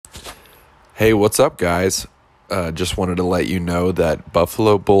Hey, what's up, guys? Just wanted to let you know that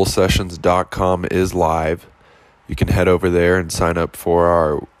BuffaloBullSessions.com is live. You can head over there and sign up for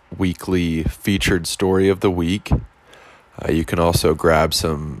our weekly featured story of the week. You can also grab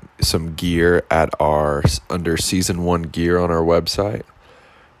some gear at our under season 1 gear on our website.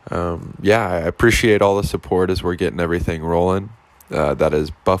 I appreciate all the support as we're getting everything rolling. That is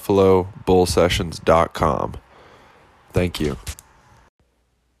BuffaloBullSessions.com. Thank you.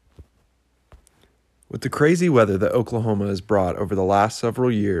 With the crazy weather that Oklahoma has brought over the last several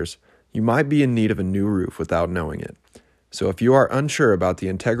years, you might be in need of a new roof without knowing it. So if you are unsure about the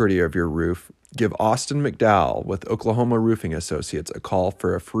integrity of your roof, give Austin McDowell with Oklahoma Roofing Associates a call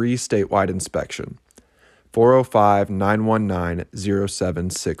for a free statewide inspection.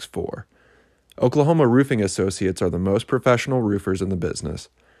 405-919-0764. Oklahoma Roofing Associates are the most professional roofers in the business.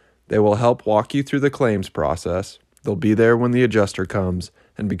 They will help walk you through the claims process. They'll be there when the adjuster comes,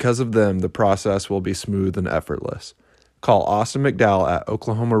 and because of them, the process will be smooth and effortless. Call Austin McDowell at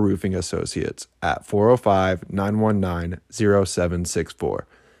Oklahoma Roofing Associates at 405-919-0764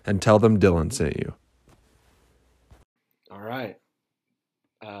 and tell them Dylan sent you. All right.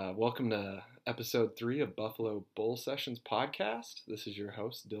 Welcome to episode 3 of Buffalo Bull Sessions podcast. This is your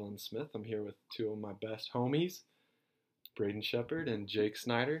host, Dylan Smith. I'm here with two of my best homies, Braden Shepard and Jake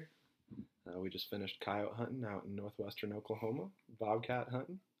Snyder. We just finished coyote hunting out in northwestern Oklahoma, bobcat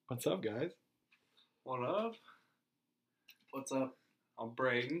hunting. What's up, guys? What up? What's up? I'm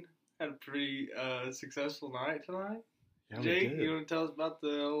Braden. Had a pretty successful night tonight. Yeah, Jake, you want to tell us about the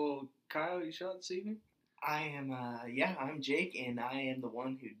little coyote you shot this evening? I'm Jake, and I am the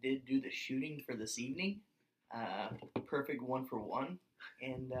one who did do the shooting for this evening. Perfect 1 for 1,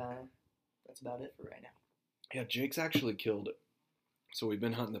 and that's about it for right now. Yeah, Jake's actually killed it. So we've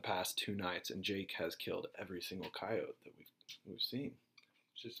been hunting the past 2 nights, and Jake has killed every single coyote that we've seen.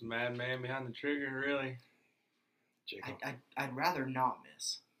 Just a madman behind the trigger, really. Jake, I'd rather not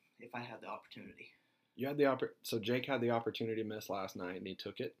miss if I had the opportunity. you had so Jake had the opportunity to miss last night, and he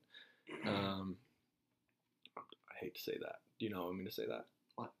took it. I hate to say that. Do you not want me to say that?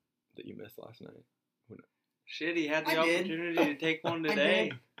 What? That you missed last night? Shit, he had the opportunity to take one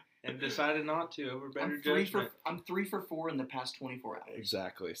today and decided not to over better judgment. I'm 3 for 4 in the past 24 hours.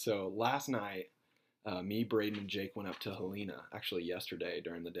 Exactly. So last night, me, Braden, and Jake went up to Helena, actually yesterday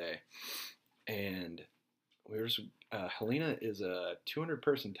during the day. And Helena is a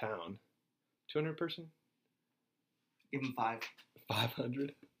 200-person town. 200 person? Give him 5.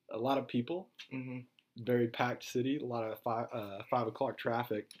 500. A lot of people. Mm-hmm. Very packed city. A lot of 5 o'clock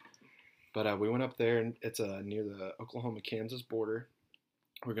traffic. But we went up there, and it's near the Oklahoma-Kansas border.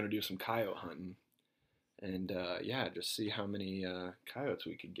 We're going to do some coyote hunting. And, just see how many coyotes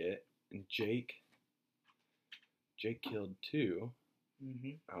we could get. And Jake killed 2.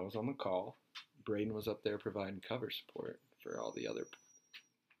 Mm-hmm. I was on the call. Braden was up there providing cover support for all the other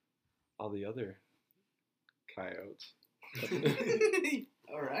coyotes.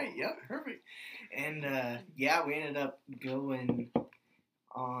 All right, yep, perfect. And we ended up going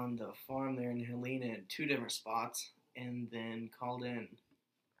on the farm there in Helena in 2 different spots, and then called in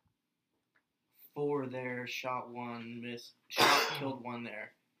 4 there, shot 1, killed 1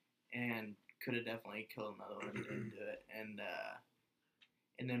 there, and could have definitely killed another one and didn't do it.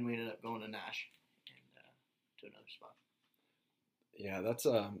 And then we ended up going to Nash and to another spot. Yeah, that's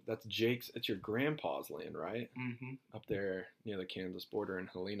Jake's. It's your grandpa's land, right? Mm-hmm. Up there near the Kansas border in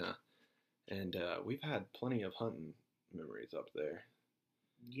Helena, and we've had plenty of hunting memories up there.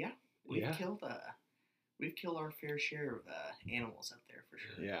 Yeah, we've killed our fair share of animals up there for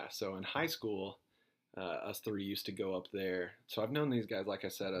sure. Yeah, so in high school, us 3 used to go up there. So I've known these guys, like I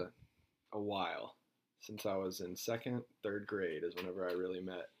said, a while. Since I was in 2nd, 3rd grade is whenever I really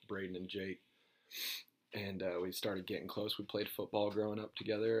met Braden and Jake. And we started getting close. We played football growing up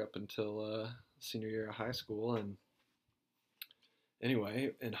together up until senior year of high school. And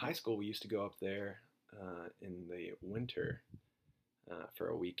anyway, in high school, we used to go up there in the winter for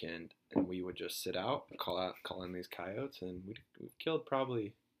a weekend. And we would just sit out, call in these coyotes. And we've killed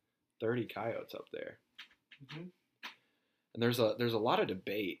probably 30 coyotes up there. Mm-hmm. And there's a lot of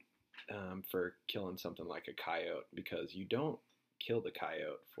debate for killing something like a coyote, because you don't kill the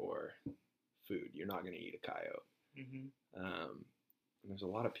coyote for food. You're not going to eat a coyote. Mm-hmm. And there's a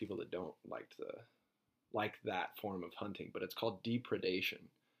lot of people that don't like that form of hunting, but it's called depredation.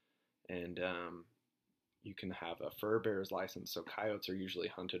 And you can have a fur bearer's license. So coyotes are usually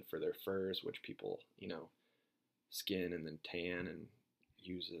hunted for their furs, which people, skin and then tan and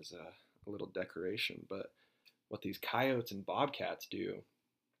use as a little decoration. But what these coyotes and bobcats do,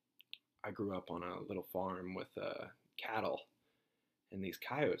 I grew up on a little farm with cattle, and these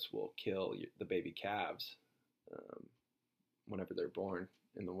coyotes will kill the baby calves whenever they're born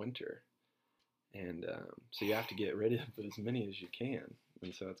in the winter. And so you have to get rid of as many as you can.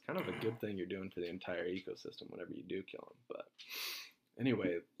 And so it's kind of a good thing you're doing for the entire ecosystem whenever you do kill them. But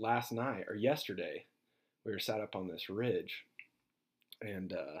anyway, yesterday, we were sat up on this ridge,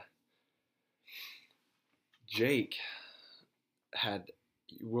 and Jake had,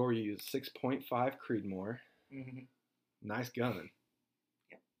 what were you, 6.5 Creedmoor. Mm-hmm. Nice gun.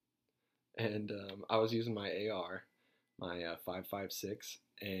 Yep. And I was using my AR, my 5.56,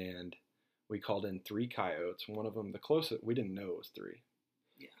 and we called in 3 coyotes. One of them, the closest, we didn't know it was 3.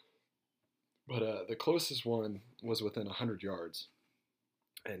 Yeah. But the closest one was within 100 yards,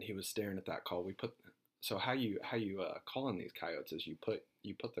 and he was staring at that call. So how you call in these coyotes is you put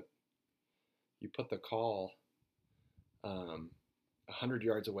the call 100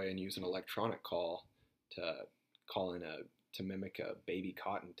 yards away and use an electronic call to call in to mimic a baby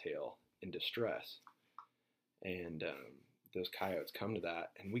cottontail in distress, and those coyotes come to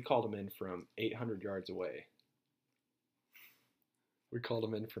that, and we called them in from 800 yards away.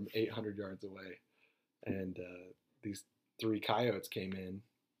 And these 3 coyotes came in,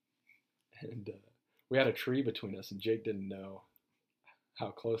 and we had a tree between us, and Jake didn't know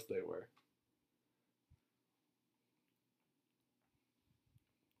how close they were.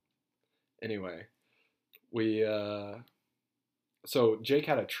 Anyway, so Jake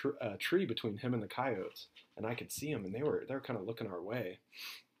had a tree between him and the coyotes, and I could see them, and they were kind of looking our way.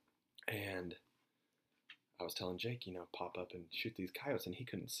 And I was telling Jake, pop up and shoot these coyotes, and he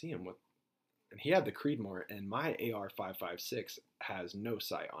couldn't see them. And he had the Creedmoor, and my AR 5.56 has no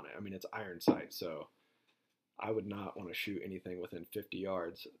sight on it. I mean, it's iron sight, so I would not want to shoot anything within 50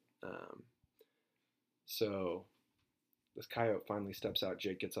 yards. So this coyote finally steps out.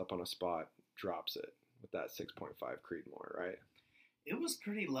 Jake gets up on a spot, drops it with that 6.5 Creedmoor, right? It was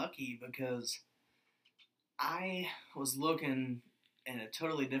pretty lucky because I was looking in a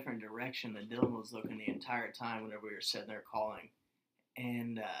totally different direction than Dylan was looking the entire time whenever we were sitting there calling.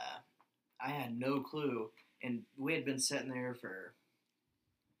 And I had no clue. And we had been sitting there for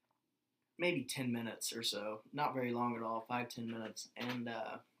maybe 10 minutes or so. Not very long at all, 5-10 minutes. And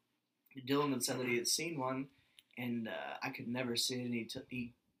Dylan had said that he had seen one, and I could never see it.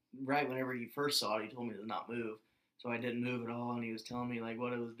 And right whenever he first saw it, he told me to not move. So I didn't move at all, and he was telling me like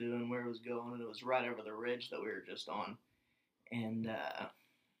what it was doing, where it was going, and it was right over the ridge that we were just on. And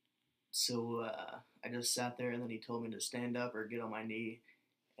so I just sat there, and then he told me to stand up or get on my knee,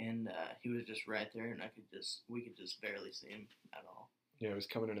 and he was just right there, and we could just barely see him at all. Yeah, he was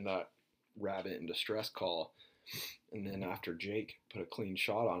coming into that rabbit in distress call, and then after Jake put a clean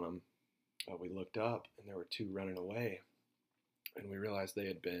shot on him, we looked up, and there were 2 running away, and we realized they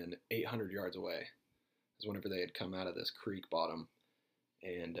had been 800 yards away. Whenever they had come out of this creek bottom,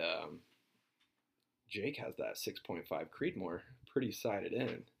 and Jake has that 6.5 Creedmoor pretty sighted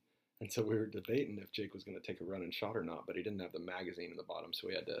in, and so we were debating if Jake was going to take a running shot or not, but he didn't have the magazine in the bottom, so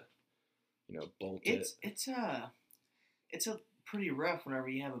we had to, bolt it. It's a pretty rough whenever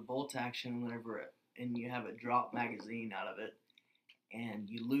you have a bolt action, and you have a drop magazine out of it, and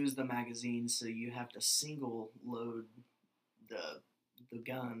you lose the magazine, so you have to single load the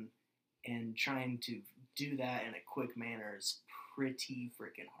gun, and trying to do that in a quick manner is pretty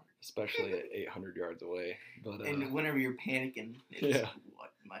freaking hard. Especially at 800 yards away. But and whenever you're panicking, it's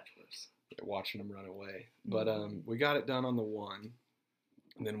much worse. Watching them run away. But we got it done on the 1.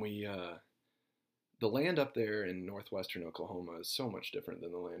 And then the land up there in northwestern Oklahoma is so much different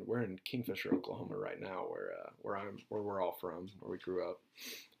than the land. We're in Kingfisher, Oklahoma right now, where we're all from, where we grew up.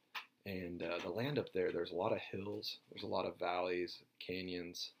 And the land up there, there's a lot of hills, there's a lot of valleys,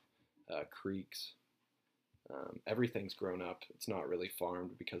 canyons, creeks. Everything's grown up. It's not really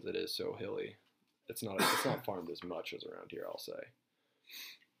farmed because it is so hilly. It's not farmed as much as around here, I'll say.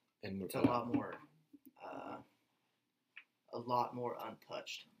 And it's a lot more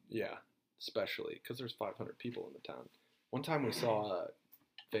untouched. Yeah, especially because there's 500 people in the town. One time we saw a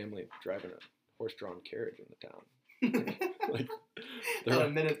family driving a horse-drawn carriage in the town.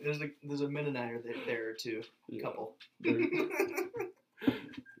 There's a Mennonite there or two, couple.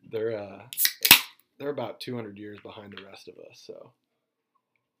 They're about 200 years behind the rest of us, so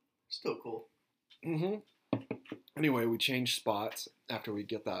still cool. Anyway, we changed spots after we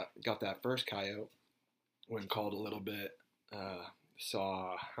got that first coyote. Went and called a little bit.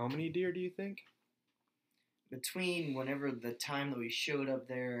 Saw how many deer do you think? Between whenever the time that we showed up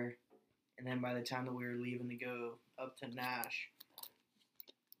there, and then by the time that we were leaving to go up to Nash,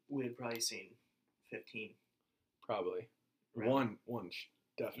 we had probably seen 15. Probably. Right. One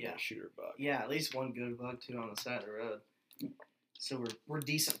definite shooter buck. Yeah, at least one good buck too on the side of the road. So we're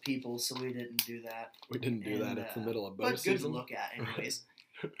decent people, so we didn't do that. We didn't do that. And, It's the middle of bow But good to season. look at, anyways.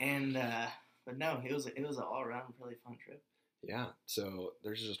 And but no, it was an all around really fun trip. Yeah, so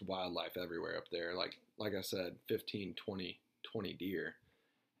there's just wildlife everywhere up there. Like I said, 15, 20 deer.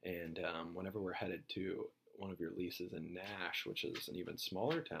 And whenever we're headed to one of your leases in Nash, which is an even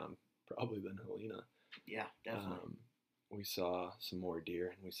smaller town probably than Helena, Yeah, definitely. we saw some more deer,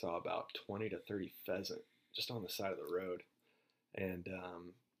 and we saw about 20 to 30 pheasant just on the side of the road. And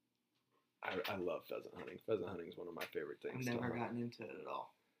I love pheasant hunting. Pheasant hunting is one of my favorite I've things. never to hunt. gotten into it at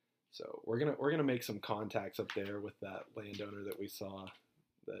all. So we're gonna make some contacts up there with that landowner that we saw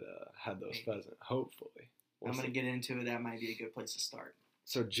that had those Maybe. pheasant. Hopefully, I'm see. gonna get into it. That might be a good place to start.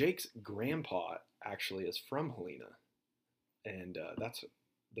 So Jake's grandpa actually is from Helena, and that's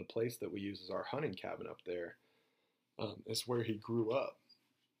the place that we use as our hunting cabin up there. Is where he grew up,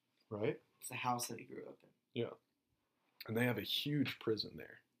 right? It's the house that he grew up in. Yeah, and they have a huge prison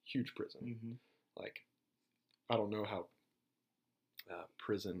there. Huge prison. Mm-hmm. Like, I don't know how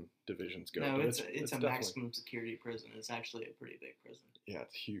prison divisions go. No, but it's a definitely- maximum security prison. It's actually a pretty big prison. Yeah,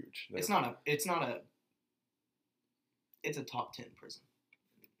 it's huge. It's a top 10 prison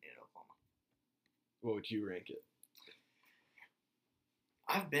in Oklahoma. What would you rank it?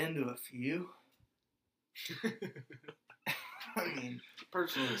 I've been to a few. I mean,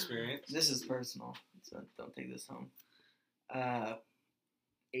 Personal experience. this is personal, so don't take this home.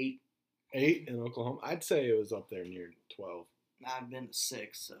 8. 8 in Oklahoma. I'd say it was up there near 12. I've been to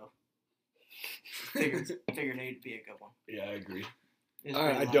 6, so figured 8 would be a good one. Yeah, I agree. It was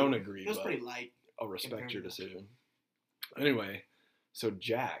I pretty don't light. agree, It was but pretty light. I'll respect compared your to- decision. Anyway, so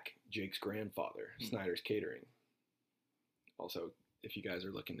Jake's grandfather, Snyder's Catering. Also, if you guys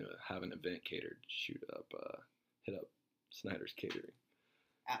are looking to have an event catered, hit up Snyder's Catering.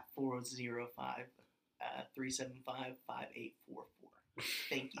 At 405 375 5844.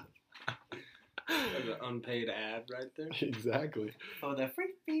 Thank you That's an unpaid ad right there. Exactly. for the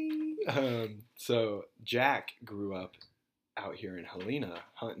free fee. So Jack grew up out here in Helena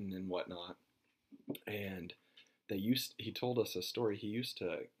hunting and whatnot, and he told us a story.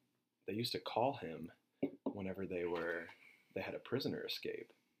 They used to call him whenever they had a prisoner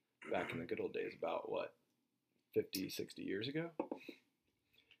escape back in the good old days, about 50, 60 years ago.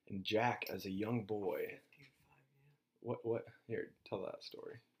 And Jack, as a young boy, what here, tell that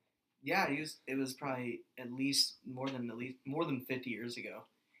story. Yeah, it was probably at least more than 50 years ago,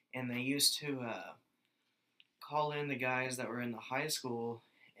 and they used to call in the guys that were in the high school,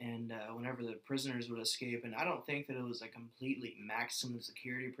 and whenever the prisoners would escape, and I don't think that it was a completely maximum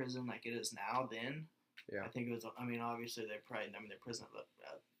security prison like it is now. Then, Yeah. I think it was. I mean, obviously their prison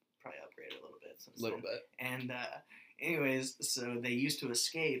probably upgraded a little bit since A little then. bit. And anyways, so they used to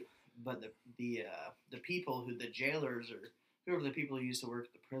escape, but the people the jailers or whoever the people who used to work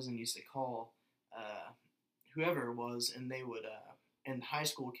at the prison used to call whoever it was, and they would and high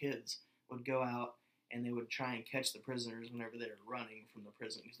school kids would go out and they would try and catch the prisoners whenever they were running from the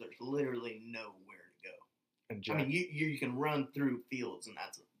prison, because there's literally nowhere to go. And Jack, I mean, you can run through fields, and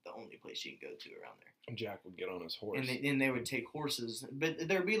that's the only place you can go to around there. Jack would get on his horse. And they would take horses, but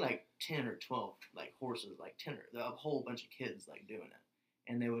there'd be like 10 or 12 like horses, like 10 or a whole bunch of kids like doing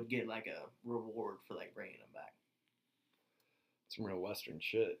it, and they would get like a reward for like bringing them back. Some real Western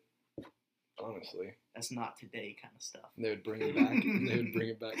shit, honestly. That's not today kind of stuff. They would bring it back. They would bring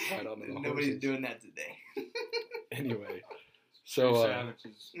it back right onto the Nobody's horses. doing that today. Anyway, Two so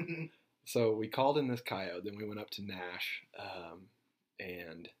savages. so we called in this coyote. Then we went up to Nash,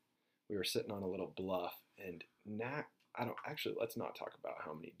 and we were sitting on a little bluff. And let's not talk about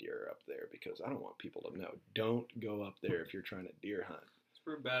how many deer are up there, because I don't want people to know. Don't go up there if you're trying to deer hunt. It's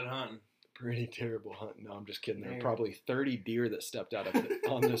pretty bad hunting. Pretty terrible hunting. No, I'm just kidding. There were There. probably 30 deer that stepped out of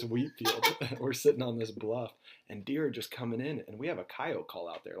on this wheat field. We're sitting on this bluff, and deer are just coming in. And we have a coyote call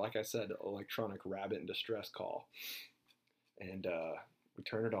out there. Like I said, electronic rabbit in distress call. And we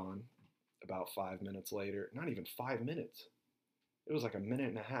turn it on. About 5 minutes later, not even 5 minutes. It was like a minute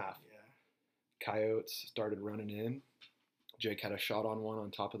and a half. Yeah. Coyotes started running in. Jake had a shot on one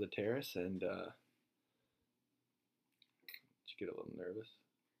on top of the terrace, and did you get a little nervous?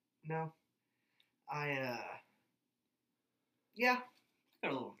 No. I got a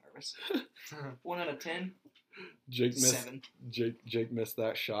little nervous. 1 out of 10, Jake missed 7. Jake missed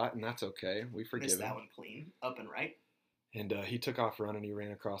that shot, and that's okay. We forgive Missed him. that one clean, up and right. And he took off running. He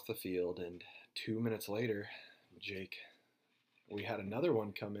ran across the field, and 2 minutes later, we had another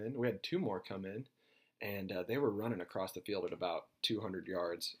one come in. We had 2 more come in, and they were running across the field at about 200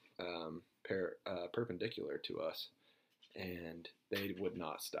 yards perpendicular to us, and they would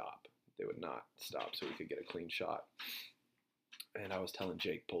not stop. They would not stop so we could get a clean shot. and I was telling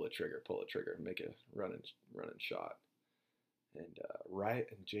Jake, pull the trigger, make a running shot. And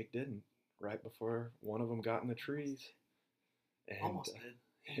and Jake didn't. Right before one of them got in the trees. And, Almost did.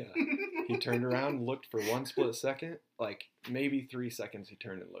 Yeah. He turned around and looked for one split second. Like, maybe 3 seconds he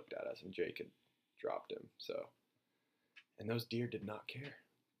turned and looked at us, and Jake had dropped him. So, and those deer did not care.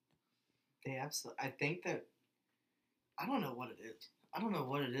 They absolutely. I think that. I don't know what it is. I don't know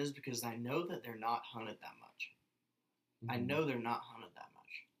what it is because I know that they're not hunted that much. I know they're not hunted that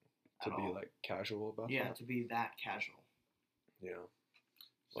much. To at be all. like casual about Yeah, that? to be that casual. Yeah.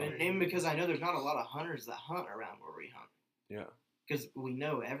 And because I know there's not a lot of hunters that hunt around where we hunt. Yeah. Because we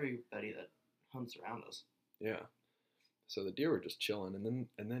know everybody that hunts around us. Yeah. So the deer were just chilling,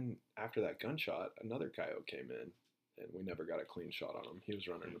 and then after that gunshot, another coyote came in, and we never got a clean shot on him. He was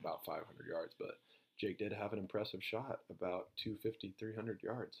running about 500 yards, but Jake did have an impressive shot, about 250, 300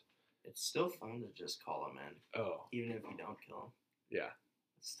 yards. It's still fun to just call them in, Oh, even if you don't kill them. yeah.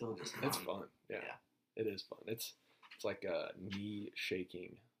 It's still just fun. It's fun. Yeah. It is fun. It's like a knee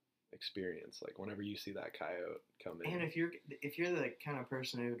shaking experience. Like whenever you see that coyote come in. And if you're the kind of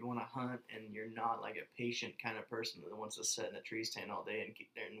person who would want to hunt and you're not like a patient kind of person that wants to sit in a tree stand all day and keep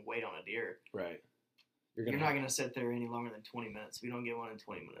there and wait on a deer, Right. You're not going to sit there any longer than 20 minutes. If you don't get one in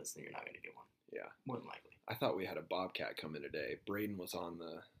 20 minutes, then you're not going to get one. Yeah. More than likely. I thought we had a bobcat come in today. Braden was on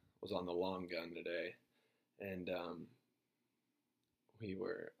the long gun today, and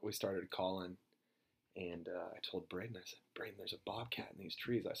we started calling, and I told Braden, I said, Braden, there's a bobcat in these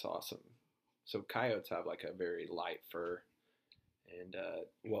trees. I saw some. So coyotes have like a very light fur, and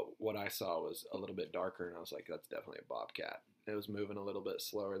what I saw was a little bit darker, and I was like, that's definitely a bobcat. It was moving a little bit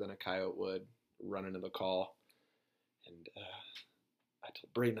slower than a coyote would, running to the call, and I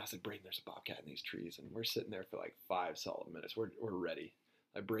told Braden, I said, Braden, there's a bobcat in these trees, and we're sitting there for like 5 solid minutes. We're ready.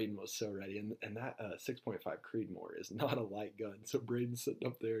 Like Braden was so ready, and that 6.5 Creedmoor is not a light gun. So Braden's sitting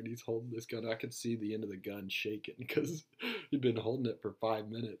up there and he's holding this gun. I could see the end of the gun shaking because he'd been holding it for 5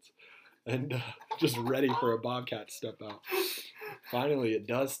 minutes, and just ready for a bobcat to step out. Finally, it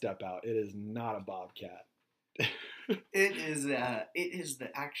does step out. It is not a bobcat. It is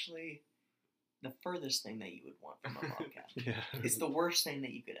actually the furthest thing that you would want from a bobcat. Yeah, It's the worst thing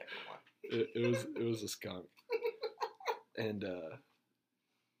that you could ever want. it was a skunk, and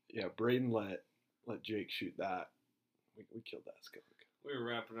yeah, Braden let Jake shoot that. We killed that skunk. We were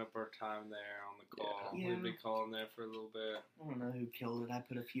wrapping up our time there on the call. Yeah. We'd be calling there for a little bit. I don't know who killed it. I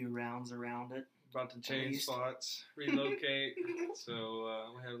put a few rounds around it. About to change least. spots, relocate.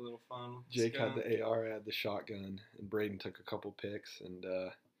 So we had a little fun. with the Jake had skunk. the AR, I had the shotgun, and Braden took a couple picks. And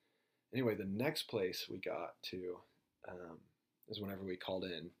anyway, the next place we got to is whenever we called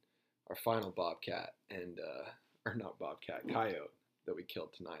in our final bobcat, and or not bobcat, coyote that we killed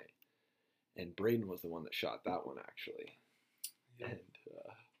tonight. And Braden was the one that shot that one, actually. Yeah. And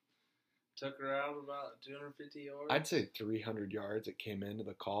Took her out about 250 yards. I'd say 300 yards. It came into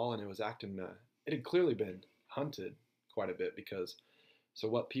the call, and it was acting. It had clearly been hunted quite a bit because. So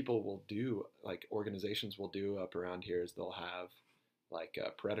what people will do, like organizations will do up around here, is they'll have like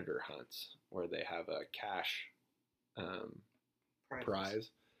predator hunts where they have a cash prize.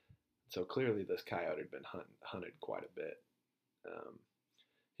 So clearly this coyote had been hunted quite a bit.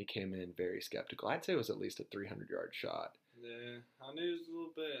 He came in very skeptical. I'd say it was at least a 300-yard shot. Yeah, I knew it was a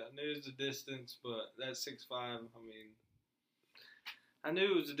little bit. I knew it was a distance, but that 6'5", I mean, I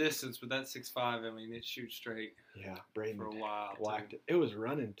knew it was a distance, but that 6'5", I mean, it shoots straight Yeah, Braden for a while. whacked it. It was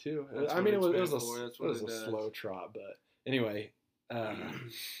running too. That's I what mean, it's it made was for. a That's what it does. slow trot, but anyway, yeah,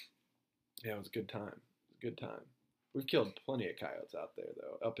 it was a good time. Good time. We've killed plenty of coyotes out there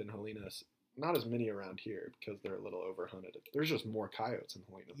though. Up in Helena, not as many around here because they're a little overhunted. There's just more coyotes in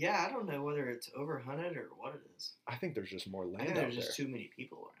Helena. Yeah, I don't know whether it's overhunted or what it is. I think there's just more I land think out there's there. just too many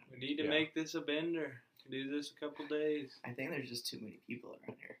people around. We need to Yeah. make this a bender. Do this a couple days. I think there's just too many people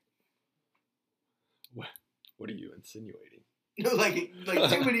around here. What are you insinuating? No, like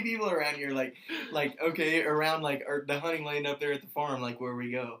too many people around here. Like okay, around like the hunting lane up there at the farm, like where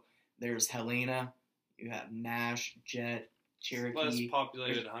we go. There's Helena. You have Nash, Jet, Cherokee. Less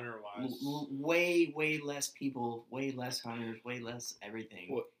populated hunter-wise. Way less people, way less hunters, way less everything.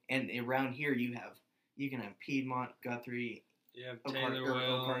 What? And around here you can have Piedmont, Guthrie. You have Oak Taylor Park- or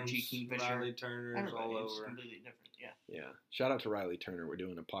Oak Park, Williams, G. Kingfisher. Riley Turner's all Everybody, it's over. completely different. Yeah. Yeah. Shout out to Riley Turner. We're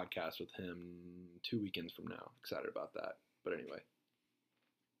doing a podcast with him 2 weekends from now. Excited about that. But anyway.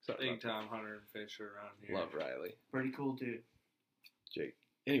 Excited Big about that. time hunter and fisher around here. Love Riley. Pretty cool dude. Jake.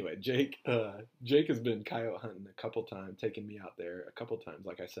 Anyway, Jake has been coyote hunting a couple times, taking me out there a couple times,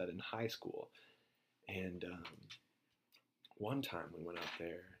 like I said, in high school. And one time we went out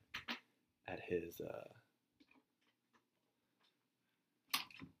there at his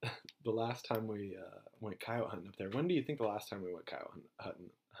the last time we went coyote hunting up there. When do you think the last time we went coyote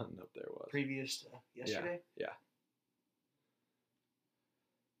hunting up there was? Previous to yesterday? Yeah.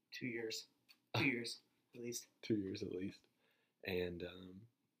 2 years. 2 years, at least. 2 years at least. And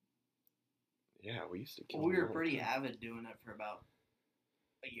yeah, we used to kill. We them were all the pretty time. avid doing it for about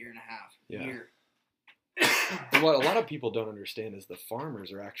a year and a half. Yeah. Year. But what a lot of people don't understand is the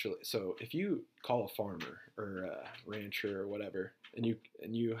farmers are actually, so if you call a farmer or a rancher or whatever, and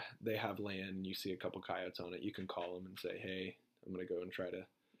they have land and you see a couple coyotes on it, you can call them and say, hey, I'm gonna go and try to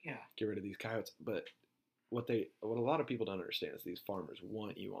Yeah. get rid of these coyotes. But what a lot of people don't understand is these farmers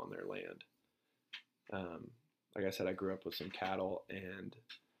want you on their land. Like I said, I grew up with some cattle, and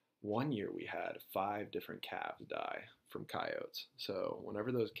one year we had 5 different calves die from coyotes. So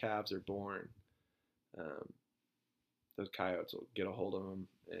whenever those calves are born, those coyotes will get a hold of them,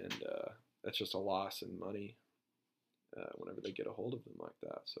 and that's just a loss in money whenever they get a hold of them like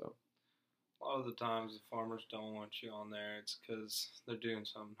that. So A lot of the times the farmers don't want you on there. It's because they're doing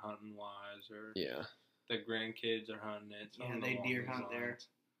something hunting wise, or yeah, their grandkids are hunting it. Yeah, something they along deer those hunt there. lines.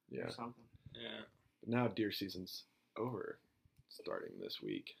 yeah. Or something. Yeah. But now deer season's over, starting this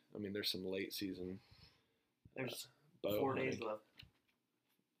week. I mean, there's some late season. There's bow 4 days hunting. left.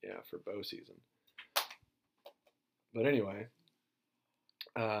 Yeah, for bow season. But anyway,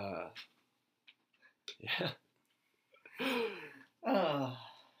 yeah.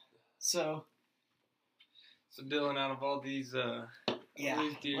 So, So Dylan, out of all these, yeah, all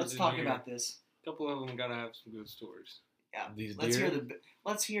these deers let's in talk here, about this. a couple of them gotta have some good stories. Yeah, These let's deer. hear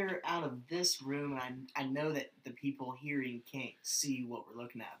let's hear out of this room. And I know that the people hearing can't see what we're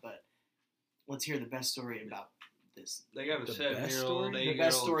looking at, but let's hear the best story about this. They got a The best 7-year-old, story? The 8-year-old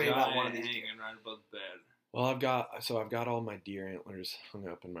best story about giant one of these hanging deer. right above the bed. Well, I've got all my deer antlers hung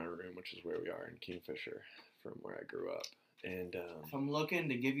up in my room, which is where we are in Kingfisher, from where I grew up. And If I'm looking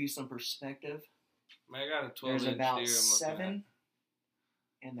to give you some perspective, I mean, I got a 12-inch there's deer about I'm looking 7,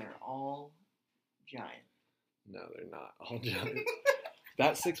 and they're all giant. no, they're not all giant.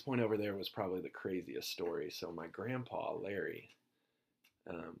 That 6-point over there was probably the craziest story. So my grandpa, Larry,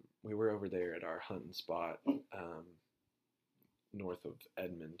 we were over there at our hunting spot north of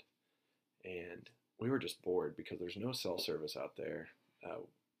Edmond, and we were just bored because there's no cell service out there.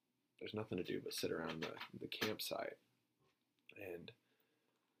 There's nothing to do but sit around the campsite. And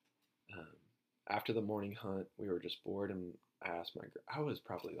after the morning hunt, we were just bored, and I was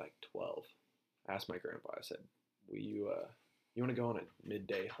probably like 12. I asked my grandpa, I said, will you want to go on a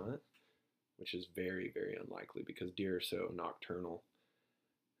midday hunt? Which is very, very unlikely because deer are so nocturnal.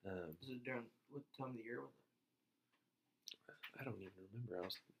 Is it during what time of the year was it? I don't even remember.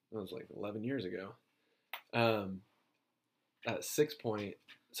 That was like 11 years ago. At 6-point,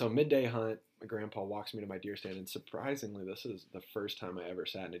 so midday hunt, my grandpa walks me to my deer stand, and surprisingly, this is the first time I ever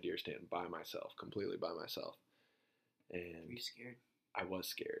sat in a deer stand by myself, completely by myself. Were And you scared? I was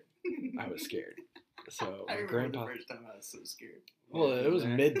scared. I was scared. So I my remember grandpa. the first time I was so scared. Well, it was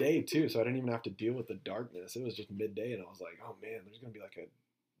midday too, so I didn't even have to deal with the darkness. It was just midday, and I was like, "Oh man, there's gonna be like a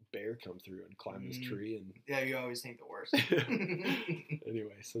bear come through and climb this tree." And Yeah, you always think the worst.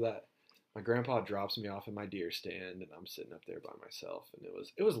 anyway, so that my grandpa drops me off in my deer stand, and I'm sitting up there by myself. And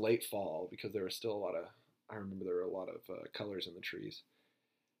it was late fall because there was still a lot of. I remember there were a lot of colors in the trees,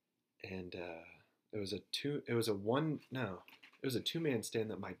 and it was a 2-man stand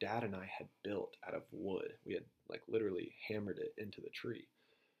that my dad and I had built out of wood. We had like literally hammered it into the tree,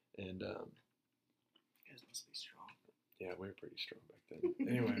 and You guys must be strong. yeah, we were pretty strong back then.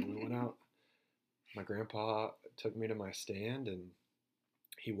 Anyway, we went out. My grandpa took me to my stand, and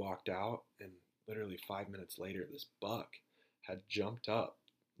he walked out, and literally 5 minutes later, this buck had jumped up.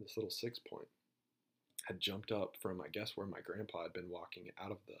 This little 6-point had jumped up from, I guess, where my grandpa had been walking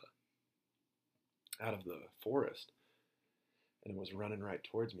out of the forest, and it was running right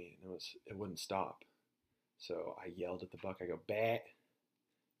towards me, and it wouldn't stop. So I yelled at the buck. I go, bat,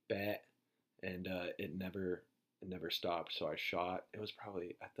 bat, and it never stopped. So I shot. It was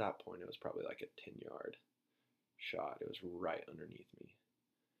probably at that point. It was probably like a 10-yard shot. It was right underneath me,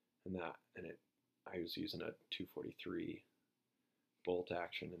 I was using a 243 bolt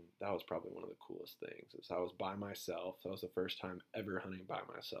action, and that was probably one of the coolest things. Is I was by myself. That was the first time ever hunting by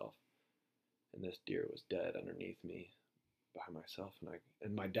myself, and this deer was dead underneath me by myself.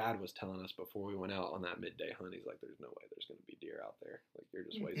 And my dad was telling us before we went out on that midday hunt, he's like, "There's no way there's going to be deer out there. Like, you're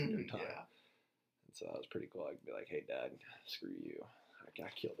just wasting your time." Yeah. And so that was pretty cool. I could be like, "Hey, Dad, screw you. I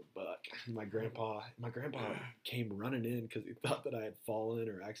killed a buck." My grandpa came running in because he thought that I had fallen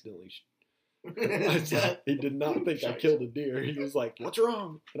or accidentally. He did not think I killed a deer. He was like, "What's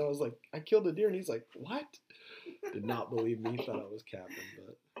wrong?" And I was like, "I killed a deer." And he's like, "What?" Did not believe me. Thought I was capping,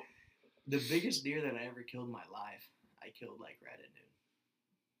 but The biggest deer that I ever killed in my life, I killed like right at noon.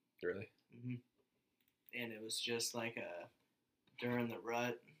 Really? And it was just like during the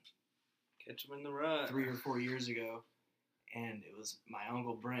rut Catch them in the rut. 3 or 4 years ago, and it was my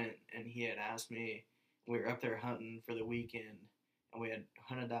uncle Brent, and he had asked me. We were up there hunting for the weekend, and we had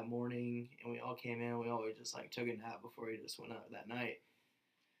hunted that morning, and we all came in. We always just like took a nap before he just went out that night,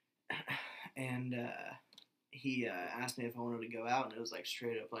 and he asked me if I wanted to go out, and it was like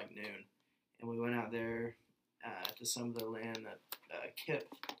straight up like noon, and we went out there to some of the land that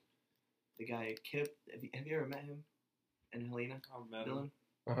Kip, the guy Kip. Have you ever met him? And Helena, I've met Dylan, him.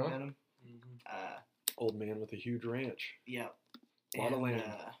 Uh-huh. met him. Old man with a huge ranch. Yeah. Lot of land.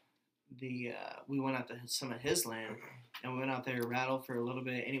 We went out to some of his land, and we went out there, rattled for a little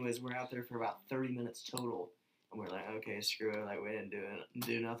bit. Anyways, we're out there for about 30 minutes total, and we're like, okay, screw it. Like, we didn't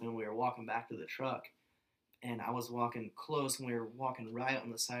do nothing. We were walking back to the truck, and I was walking close, and we were walking right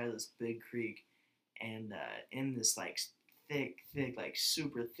on the side of this big creek, and in this like thick, like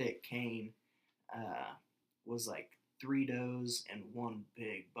super thick cane, was like 3 does and 1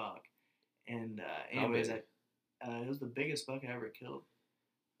 big buck. And anyways, big? It was the biggest buck I ever killed.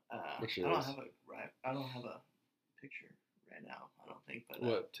 Which I don't is? have a picture right now. I don't think, but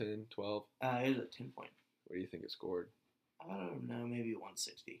What, 10, 12? it was a 10-point. What do you think it scored? I don't know, maybe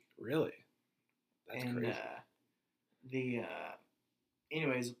 160. Really? That's and crazy.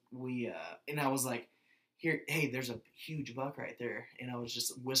 Anyways, we and I was like, here, hey, there's a huge buck right there, and I was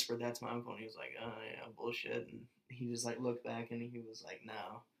just whispered that to my uncle, and he was like, oh yeah, bullshit, and he just like looked back, and he was like,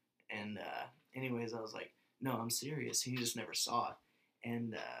 no, and anyways, I was like, no, I'm serious. He just never saw it,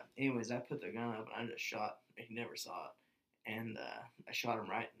 and anyways, I put the gun up, and I just shot. He never saw it, and I shot him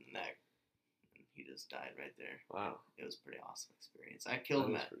right in the neck, and he just died right there. Wow. It was a pretty awesome experience. I killed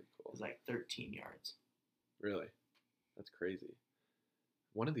him That is at pretty it cool. was like 13 yards. Really? That's crazy.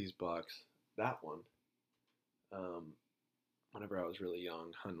 One of these bucks, that one, whenever I was really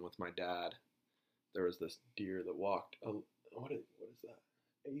young, hunting with my dad, there was this deer that walked, what is that,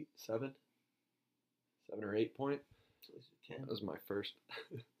 8, 7? 7 or 8 point? So it was 10. That was my first,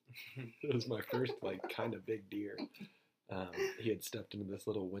 it was my first, like, kind of big deer. He had stepped into this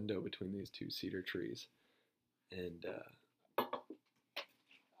little window between these 2 cedar trees, and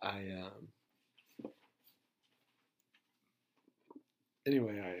I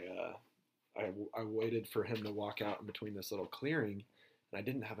waited for him to walk out in between this little clearing, and I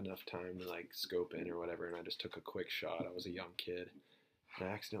didn't have enough time to like scope in or whatever, and I just took a quick shot. I was a young kid, and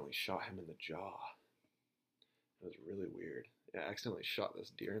I accidentally shot him in the jaw. It was really weird. I accidentally shot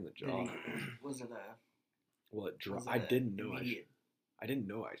this deer in the jaw. Was it a? Well, it dropped. Was I it didn't know immediate? I didn't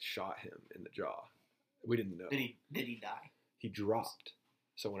know I shot him in the jaw. We didn't know. Did he die? He dropped.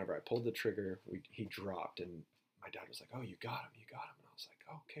 So whenever I pulled the trigger, he dropped, and my dad was like, "Oh, you got him, you got him." And I was like,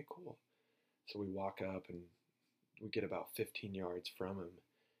 "Oh, okay, cool." So we walk up, and we get about 15 yards from him,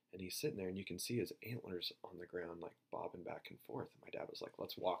 and he's sitting there, and you can see his antlers on the ground, like bobbing back and forth. And my dad was like,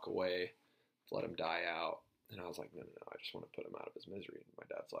 "Let's walk away, let him die out." And I was like, "No, I just want to put him out of his misery." And my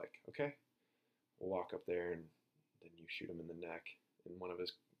dad's like, "Okay." We'll walk up there, and then you shoot him in the neck, in one of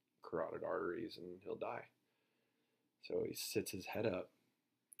his carotid arteries, and he'll die. So he sits his head up.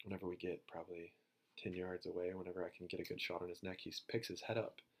 Whenever we get probably 10 yards away, whenever I can get a good shot on his neck, he picks his head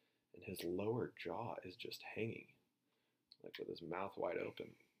up, and his lower jaw is just hanging, like with his mouth wide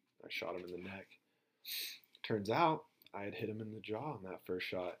open. I shot him in the neck. Turns out I had hit him in the jaw on that first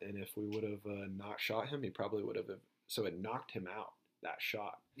shot, and if we would have not shot him, he probably would have. So it knocked him out. That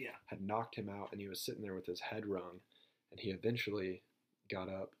shot had knocked him out, and he was sitting there with his head wrung, and he eventually got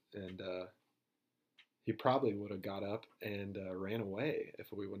up, and he probably would have got up and ran away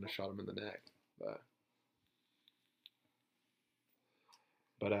if we wouldn't have shot him in the neck.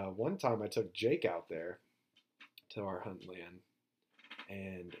 But one time I took Jake out there to our hunt land,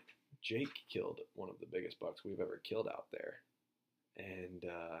 and Jake killed one of the biggest bucks we've ever killed out there. And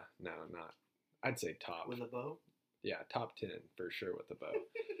no, not, I'd say top. With a bow? Yeah, top 10 for sure with the bow.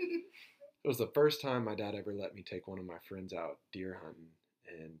 It was the first time my dad ever let me take one of my friends out deer hunting,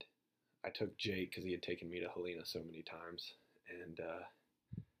 and I took Jake because he had taken me to Helena so many times, and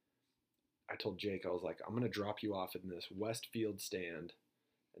I told Jake, I was like, I'm going to drop you off in this Westfield stand,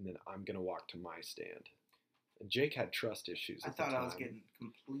 and then I'm going to walk to my stand. And Jake had trust issues at the time. I was getting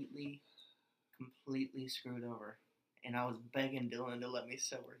completely screwed over, and I was begging Dylan to let me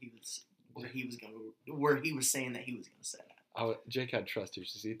set where he was saying that he was going to set at. Jake had trust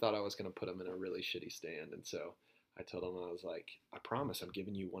issues. He thought I was going to put him in a really shitty stand, and so I told him, I was like, I promise I'm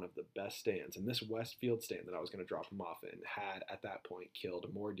giving you one of the best stands. And this Westfield stand that I was going to drop him off in had, at that point,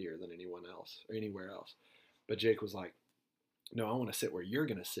 killed more deer than anyone else or anywhere else. But Jake was like, no, I want to sit where you're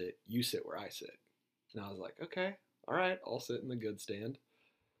going to sit. You sit where I sit. And I was like, okay, all right, I'll sit in the good stand.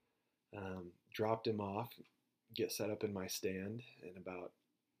 Dropped him off, get set up in my stand, and about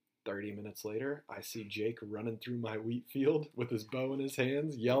 30 minutes later, I see Jake running through my wheat field with his bow in his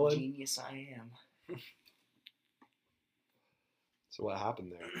hands, yelling. Genius I am. So what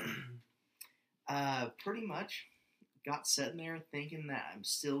happened there? Pretty much got sitting there thinking that I'm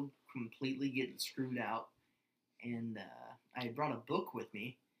still completely getting screwed out. And I had brought a book with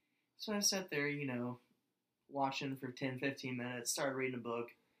me. So I sat there, watching for 10, 15 minutes, started reading a book.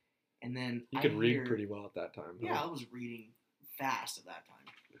 And then You could read pretty well at that time. Yeah, huh? I was reading fast at that time.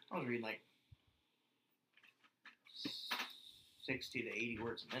 I was reading like 60 to 80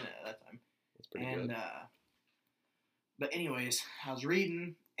 words a minute at that time. That's pretty And good. but anyways, I was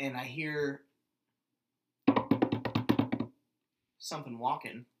reading and I hear something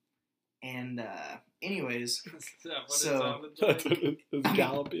walking. And anyways, Is that what So- it sounded That's like? what it was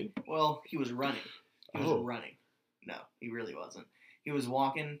galloping. well, he was running. He was Oh. running. No, he really wasn't. He was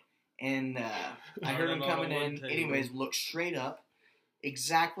walking, and I heard him Running on a coming in. wood table. Anyways, looked straight up,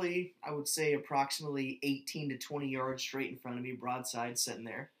 exactly, I would say approximately 18 to 20 yards straight in front of me, broadside, sitting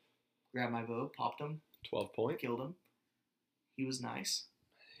there. Grabbed my bow, popped him, 12 point. killed him. He was nice.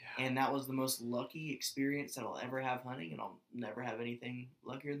 Yeah. And that was the most lucky experience that I'll ever have hunting, and I'll never have anything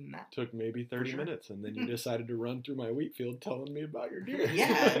luckier than that. Took maybe 30 sure. minutes, and then you decided to run through my wheat field telling me about your deer.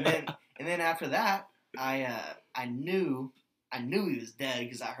 Yeah, and then after that, I knew he was dead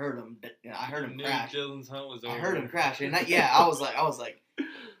because I heard him. I heard him Knew crash. Dylan's hunt was over. I heard him crash, and I was like,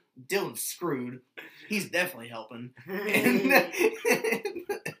 Dylan's screwed. He's definitely helping.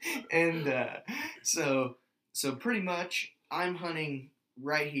 And so pretty much, I'm hunting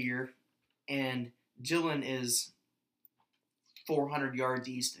right here, and Dylan is 400 yards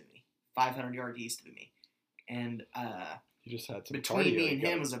east of me, 500 yards east of me, and You just had some between cardio me and him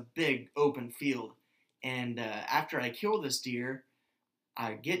going. was a big open field. And after I kill this deer,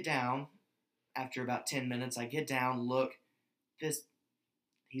 I get down. After about 10 minutes, I get down, look,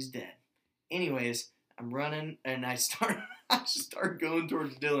 he's dead. Anyways, I'm running, and I just start going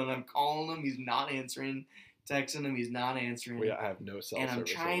towards Dylan. I'm calling him, he's not answering. Texting him, he's not answering. I have no cell And I'm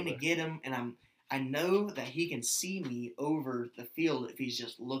service trying over to there. get him, and I know that he can see me over the field if he's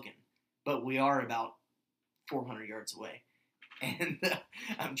just looking. But we are about 400 yards away. And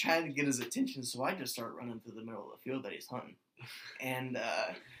I'm trying to get his attention, so I just start running through the middle of the field that he's hunting. And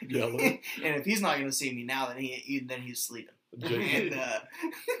Yelling. and if he's not going to see me now, then he's sleeping. Jake-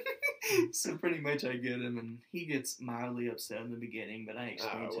 And so pretty much I get him, and he gets mildly upset in the beginning, but I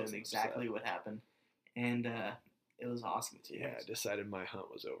explained to him wasn't exactly what happened. And it was all too. Yeah, I decided my hunt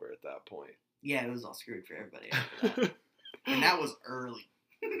was over at that point. Yeah, it was all screwed for everybody after that. And that was early.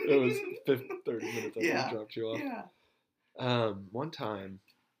 It was 30 minutes after Yeah. I dropped you off. Yeah. One time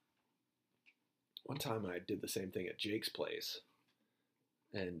I did the same thing at Jake's place,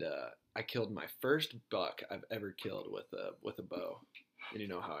 and I killed my first buck I've ever killed with a bow. And you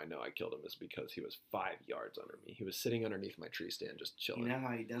know how I know I killed him is because he was 5 yards under me. He was sitting underneath my tree stand just chilling. You know how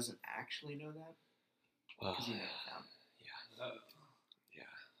he doesn't actually know that? Oh, Because he never found Uh, yeah.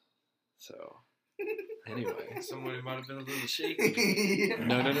 So anyway, somebody might have been a little it. shaky.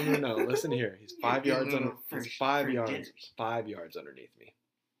 no. Listen here. He's 5 You're yards getting under. a little He's for 5 jitters. yards. 5 yards underneath me.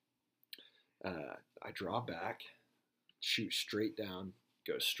 I draw back, shoot straight down,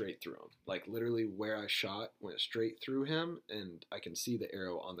 go straight through him. Like literally where I shot went straight through him, and I can see the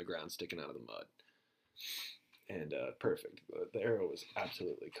arrow on the ground sticking out of the mud. And perfect. The arrow was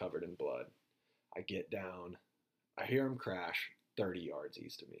absolutely covered in blood. I get down. I hear him crash 30 yards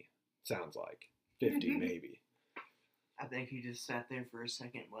east of me. Sounds like 50 maybe. I think he just sat there for a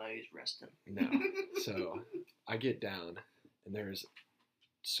second while he was resting. No. So I get down, and there's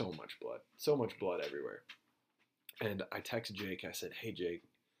so much blood everywhere. And I text Jake. I said, "Hey Jake,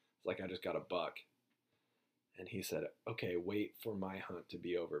 it's like I just got a buck." And he said, "Okay, wait for my hunt to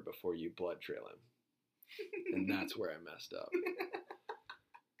be over before you blood trail him." And that's where I messed up.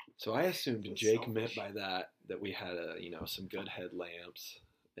 So I assumed That's Jake selfish. meant by that we had some good headlamps,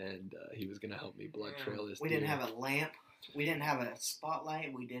 and he was gonna help me blood Yeah. trail this. We deer. didn't have a lamp. We didn't have a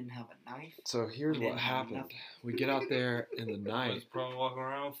spotlight. We didn't have a knife. So here's we what didn't have happened. nothing. We get out there in the I was night. probably walking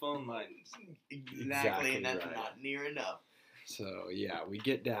around with phone lights. Exactly, and that's right. not near enough. So yeah, we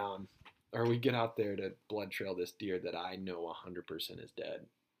get out there to blood trail this deer that I know 100% is dead,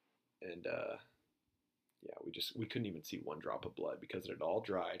 and we couldn't even see one drop of blood because it had all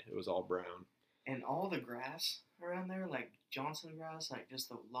dried. It was all brown. And all the grass around there, like Johnson grass, like just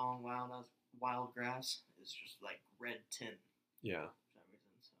the long wild grass, is just like red tint Yeah, for some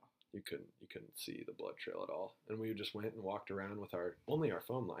reason. So you couldn't see the blood trail at all. And we just went and walked around with only our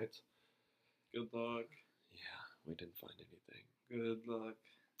phone lights. Good luck. Yeah, we didn't find anything. Good luck.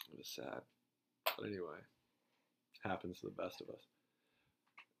 It was sad. But anyway, happens to the best of us.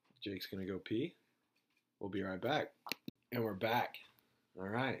 Jake's gonna go pee. We'll be right back. And we're back. All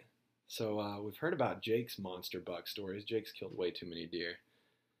right. So we've heard about Jake's monster buck stories. Jake's killed way too many deer.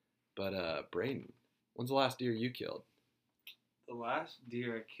 But Braden, when's the last deer you killed? The last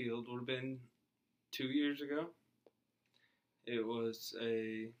deer I killed would have been 2 years ago. It was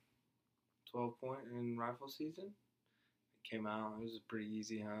a 12-point in rifle season. It came out. It was a pretty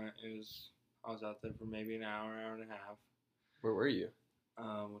easy hunt. I was out there for maybe an hour, hour and a half. Where were you?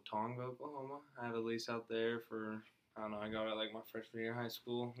 Watonga, Oklahoma. I had a lease out there for, I don't know, I got it like my freshman year of high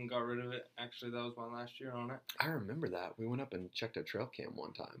school and got rid of it. Actually, that was my last year on it. I remember that. We went up and checked a trail cam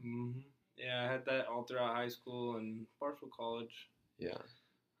one time. Mm-hmm. Yeah, I had that all throughout high school and partial college. Yeah.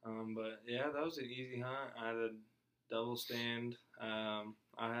 But yeah, that was an easy hunt. I had a double stand. I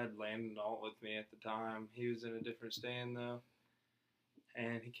had Landon Alt with me at the time. He was in a different stand though.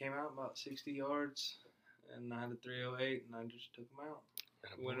 And he came out about 60 yards, and I had a 308, and I just took him out.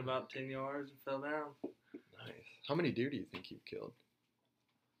 Went about 10 yards and fell down. Nice. How many deer do you think you've killed?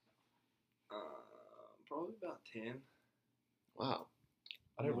 Probably about 10. Wow.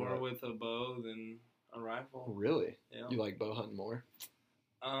 I didn't More realize. with a bow than a Oh, rifle. really? Yeah. You like bow hunting more?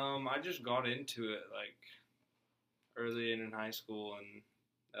 I just got into it like early in high school, and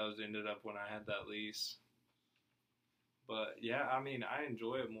that ended up when I had that lease. But yeah, I mean, I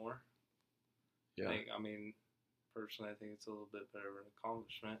enjoy it more. Yeah. Personally, I think it's a little bit better of an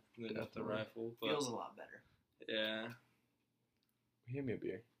accomplishment than with the Definitely. rifle. But Feels a lot better. yeah, Hand me a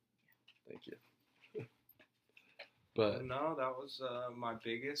beer. Thank you. But no, that was my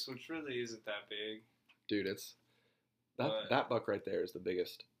biggest, which really isn't that big. dude, it's But- that buck right there is the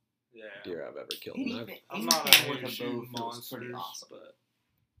biggest Yeah, deer I've ever killed. And I've- I'm not Anything a with a bow shooting feels monsters, pretty awesome. but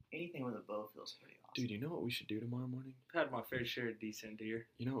Anything with a bow feels pretty awesome. dude, you know what we should do tomorrow morning? I've had my fair share of decent deer.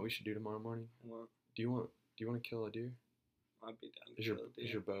 You know what we should do tomorrow morning? Well, Do you want to kill a deer? I'd be down to Is your kill a deer.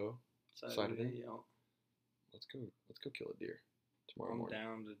 is your bow? Saturday, Saturday? yeah. Let's go kill a deer tomorrow I'm morning.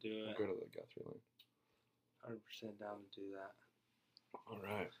 down to do We'll it. go to the Guthrie Lane. 100% down to do that. All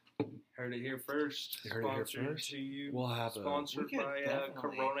right. Heard it here first. You heard it here Sponsored first? to you. We'll have a Sponsored We could by definitely-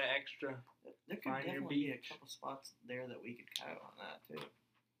 Corona Extra. There could Find your definitely be a beach. couple spots there that we could coyote on that too.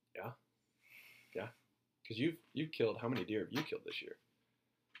 because you've killed, how many deer have you killed this year?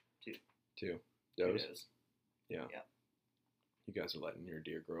 Two. Two. Does? Kudos. Yeah. Yep. You guys are letting your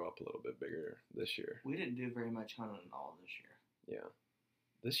deer grow up a little bit bigger this year. We didn't do very much hunting at all this year. Yeah.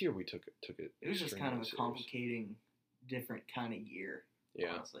 This year we took it. It was just kind of a extremely serious. complicating, different kind of year.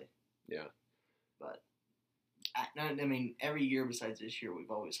 Yeah. Honestly. Yeah. But I mean, every year besides this year,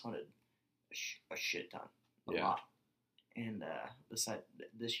 we've always hunted a shit ton, a Yeah. lot. And besides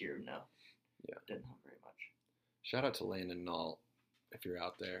this year, no. Yeah. Didn't hunt very much. Shout out to Landon Nault if you're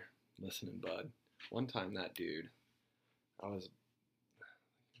out there listening, bud. One time that dude, I was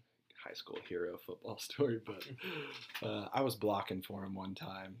high school hero football story, but I was blocking for him one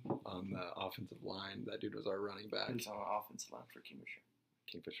time on the offensive line. That dude was our running back. Who's on our offensive line for Kingfisher?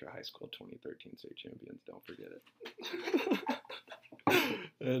 Kingfisher High School 2013 state champions, don't forget it.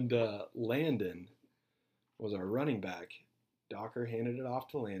 And Landon was our running back. Docker handed it off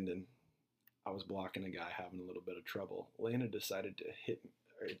to Landon. I was blocking a guy having a little bit of trouble. Landon decided to hit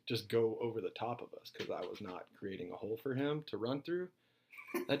or just go over the top of us because I was not creating a hole for him to run through.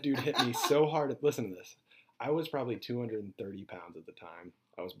 That dude hit me so hard. Listen to this. I was probably 230 pounds at the time.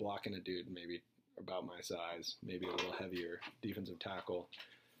 I was blocking a dude maybe about my size, maybe a little heavier, defensive tackle.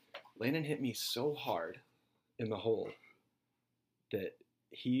 Landon hit me so hard in the hole that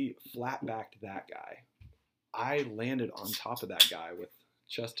he flat backed that guy. I landed on top of that guy with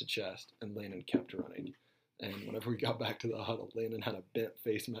chest to chest, and Landon kept running. And whenever we got back to the huddle, Landon had a bent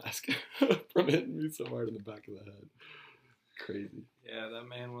face mask from hitting me so hard in the back of the head. Crazy. Yeah, that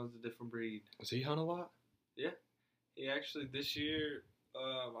man was a different breed. Was he hunt a lot? He actually, this year,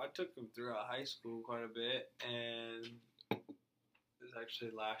 I took him throughout high school quite a bit, and it was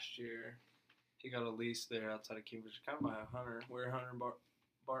actually last year. He got a lease there outside of Kingfisher, kind of by a hunter. We're a hunter,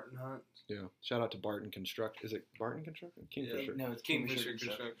 Barton Hunt. Yeah. Shout out to Barton Construct. Is it Barton Construct? Kingfisher. No, it's Kingfisher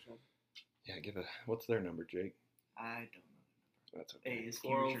Construction. Construction. Yeah, what's their number, Jake? I don't know. That's Hey, okay. it's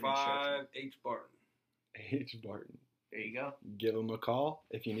Kingfisher 405 Construction. H. Barton. H. Barton. There you go. Give them a call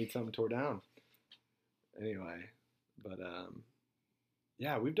if you need something tore down. Anyway, but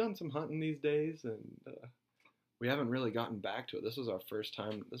yeah, we've done some hunting these days, and we haven't really gotten back to it. This was our first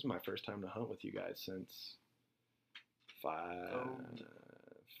time. This is my first time to hunt with you guys since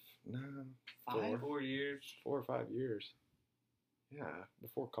No, 5? 4 years. 4 or 5 years. Yeah,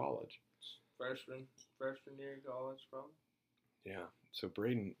 before college. Freshman year of college, probably. Yeah. So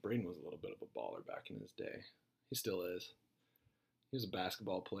Braden was a little bit of a baller back in his day. He still is. He was a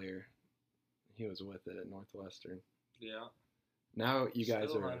basketball player. He was with it at Northwestern. Yeah. Now you guys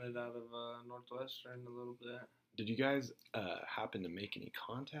Still are. hunted out of Northwestern a little bit. Did you guys happen to make any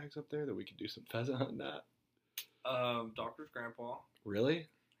contacts up there that we could do some pheasant hunting at? Doctor's grandpa. Really?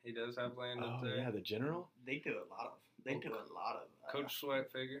 He does have land up Oh there. yeah, the general. They do a lot of. Coach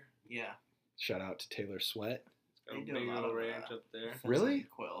Sweat figure. Yeah. Shout out to Taylor Sweat. He's got They a do a big lot old of, ranch up there. pheasant Really? and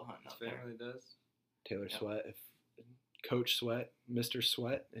quail hunting His up there. family does. Taylor Yep. Sweat. If Coach Sweat, Mr.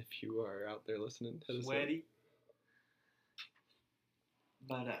 Sweat, if you are out there listening, hit us up. Sweaty.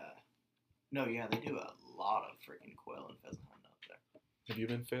 But no, yeah, they do a lot of freaking quail and pheasant hunting up there. Have you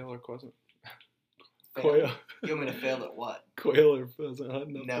been fail or pheasant? Fail. Quail. You want me to fail at what? Quail or pheasant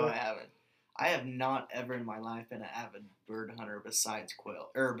hunting up No, I there? haven't. I have not ever in my life been an avid bird hunter besides quail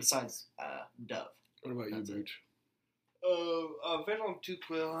or besides dove. What about That's you, it. Booch? I've been on 2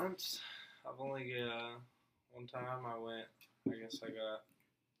 quail hunts. I've only one time I went. I guess I got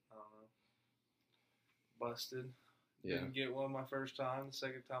busted. Yeah. Didn't get one my first time. The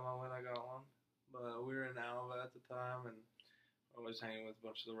second time I went, I got one. But we were in Alva at the time, and I was hanging with a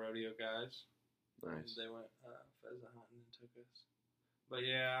bunch of the rodeo guys. Nice. They went pheasant hunting and took us. But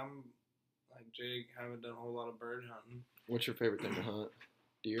yeah, I'm like Jake. Haven't done a whole lot of bird hunting. What's your favorite thing to hunt?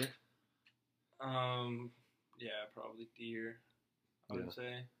 Deer? Yeah, probably deer. I would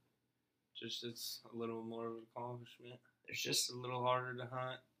say. Just it's a little more of an accomplishment. There's Just just a little harder to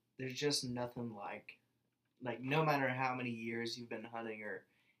hunt. there's just nothing like no matter how many years you've been hunting or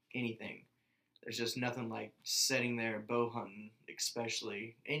anything, there's just nothing like sitting there bow hunting,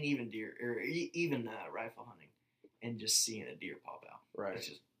 especially, and even deer or even rifle hunting, and just seeing a deer pop out. Right. It's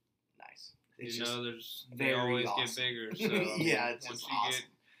just nice. It's You just know, they very always awesome. get bigger. So I mean, Yeah, it's once just you awesome. get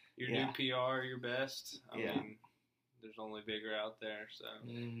your Yeah. new PR, your best. I Yeah. mean, there's only bigger out there. So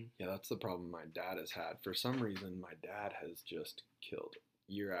Yeah, that's the problem my dad has had. For some reason, my dad has just killed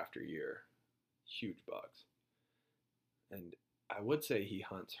year after year huge bucks. And I would say he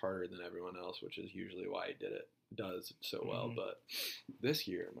hunts harder than everyone else, which is usually why he does so well. Mhm. But this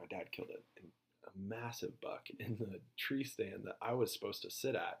year, my dad killed a massive buck in the tree stand that I was supposed to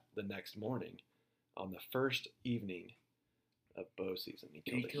sit at the next morning on the first evening of bow season. He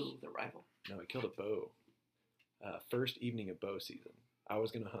Did he killed kill with a rifle? No, he killed a bow. First evening of bow season. I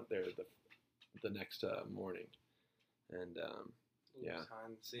was gonna hunt there the next morning, and little Yeah.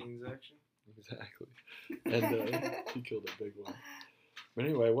 behind the scenes action. exactly, and he killed a big one. But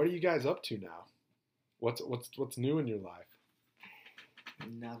anyway, what are you guys up to now? What's new in your life?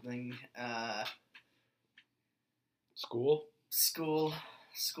 Nothing. School? School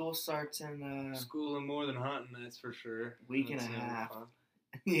starts in School and more than hunting, that's for sure. Week and That's a never half. fun.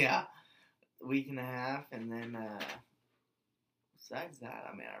 yeah, week and a half, and then besides that,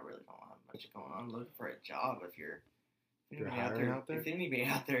 I mean, I really don't have much going on. I'm looking for a job. If You're anybody hiring out there? if anybody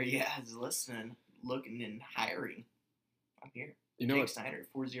out there, is listening, looking and hiring, I'm here. You know Jake what? Snyder,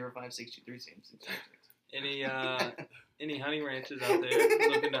 405-623-7666. Any honey ranches out there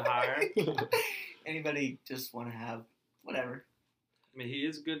looking to hire? Anybody just want to have whatever. I mean, he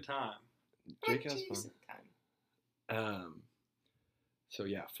is a good time. Jake has Jeez, fun. time. So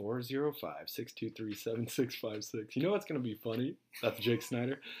yeah, 405-623-7656. You know what's gonna be funny? That's Jake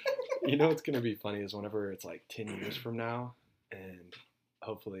Snyder. You know what's gonna be funny is whenever it's like 10 years from now, and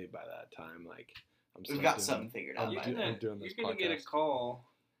hopefully by that time, like We've got something figured out. I'm by doing- then. I'm doing this You're gonna get a podcast. call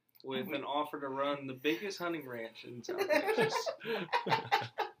with an offer to run the biggest hunting ranch in South Texas.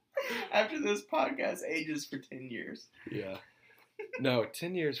 After this podcast ages for 10 years. Yeah. No,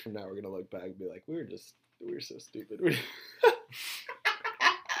 10 years from now, we're gonna look back and be like, we were so stupid. What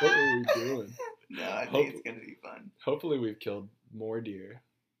were we doing? No, I think it's going to be fun. Hopefully, we've killed more deer,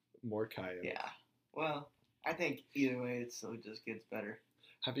 more coyotes. Yeah. Well, I think either way, it still just gets better.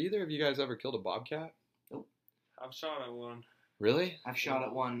 Have either of you guys ever killed a bobcat? I've shot at one. Really? I've shot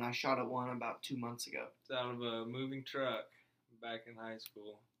at one. I shot at one about 2 months ago. It's out of a moving truck back in high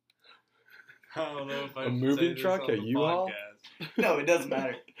school. I don't know if I A should moving say this truck? on A the U-Haul? podcast. No, it doesn't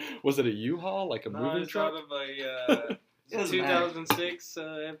matter. Was it a U-Haul, like a No, moving it's truck? out of a It doesn't matter. 2006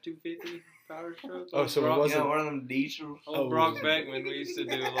 F-250 power stroke. Oh, so it Brock, wasn't- You know, one of them diesel. Old Brock Beckman, we used to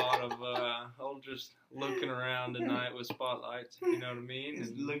do a lot of old just looking around at night with spotlights, if you know what I mean.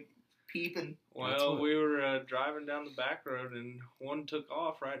 Just And, look, peeping. That's well, what- we were driving down the back road, and one took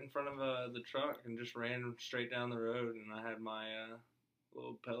off right in front of the truck and just ran straight down the road. And I had my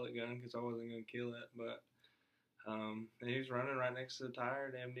little pellet gun because I wasn't going to kill it, but And he was running right next to the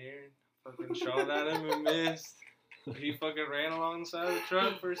tire, damn near. Fucking shot at him and missed. He fucking ran along the side of the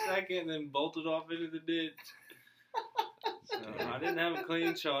truck for a second and then bolted off into the ditch. So I didn't have a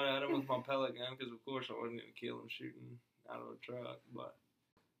clean shot at him with my pellet gun because, of course, I wasn't going to kill him shooting out of a truck. But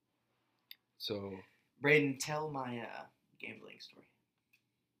So, Braden, tell my gambling story.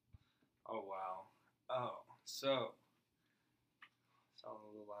 oh wow. Oh, so sound a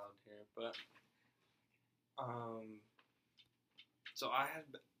little loud here, but so I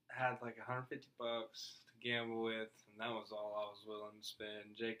had like $150 to gamble with, and that was all I was willing to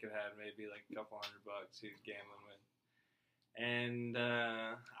spend. Jake had maybe like a couple $100 he was gambling with, and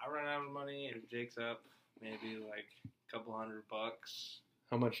I ran out of money, and Jake's up maybe like a couple $100,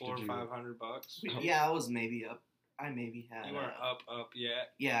 how much $400 or did you? $500. Yeah, I was maybe up. I maybe had. You weren't up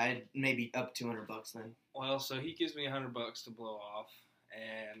yet. Yeah, I had maybe up $200 then. Well, so he gives me $100 to blow off,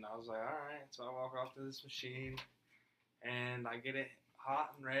 and I was like, all right. So I walk off to this machine, and I get it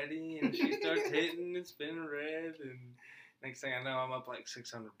hot and ready, and she starts hitting and spinning red, and next thing I know, I'm up like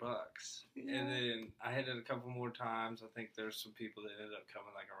 $600. Yeah. And then I hit it a couple more times. I think there's some people that ended up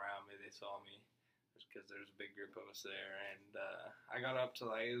coming like around me. They saw me because there's a big group of us there, and I got up to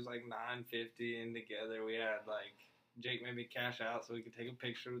like it was like $950, and together we had like. Jake made me cash out so we could take a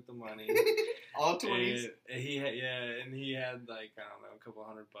picture with the money. All 20s. And he had like I don't know a couple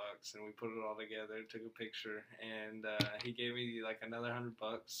 $100, and we put it all together, took a picture, and he gave me like another $100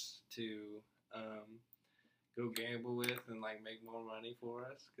 to go gamble with and like make more money for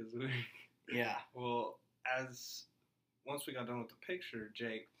us because we. Yeah. Well, once we got done with the picture,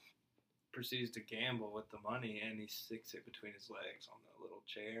 Jake proceeds to gamble with the money, and he sticks it between his legs on the little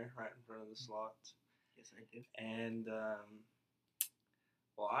chair right in front of the slots. Yes, I do. And,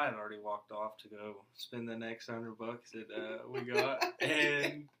 well, I had already walked off to go spend the next $100 that we got.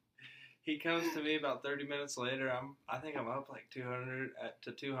 And he comes to me about 30 minutes later. I think I'm up like 200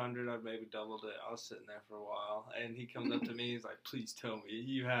 to 200. I'd maybe doubled it. I was sitting there for a while. And he comes up to me. He's like, please tell me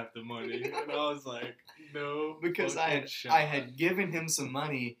you have the money. And I was like, no. Because I had given him some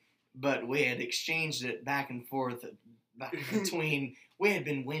money, but we had exchanged it back and forth between. We had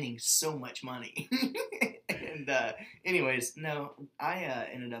been winning so much money. And anyways, no, I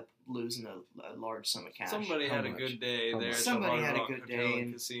ended up losing a large sum of cash. Somebody had a good day there. Somebody had a good day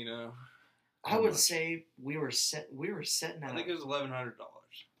in casino. I would say we were setting at I think it was $1,100.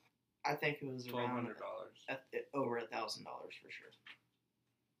 I think it was around $1,200. over $1,000 for sure.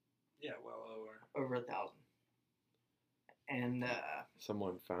 Yeah, well over. Over 1,000. And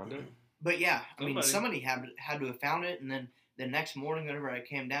Someone found it. but yeah, I mean, somebody had to have found it, and then the next morning, whenever I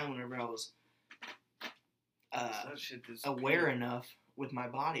came down, whenever I was aware enough with my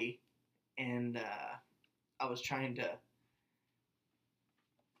body, and I was trying to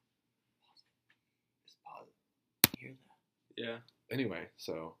just pause it. Hear that? Yeah. Anyway,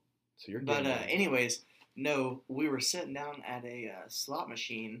 so you're. But anyways, no, we were sitting down at a slot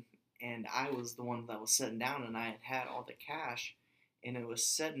machine, and I was the one that was sitting down, and I had all the cash, and it was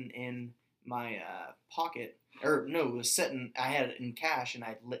sitting in my pocket. Or no, it was sitting. I had it in cash, and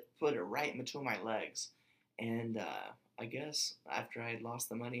I put it right in between my legs. And I guess after I had lost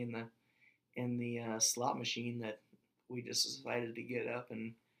the money in the slot machine, that we just decided to get up,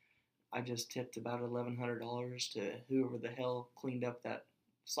 and I just tipped about $1,100 to whoever the hell cleaned up that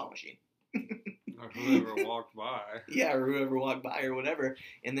slot machine. Or whoever walked by. Yeah, or whoever walked by or whatever.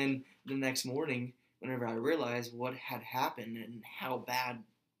 And then the next morning, whenever I realized what had happened and how bad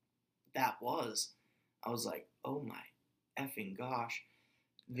that was, I was like, oh my effing gosh.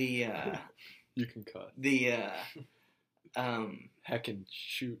 The, you can cut. The, Heck and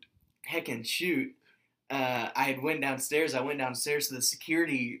shoot. I had went downstairs. I went downstairs to the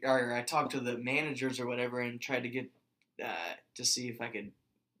security, or I talked to the managers or whatever, and tried to get, to see if I could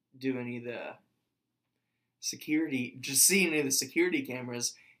do any of the security, just see any of the security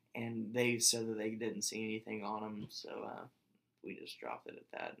cameras, and they said that they didn't see anything on them, so we just dropped it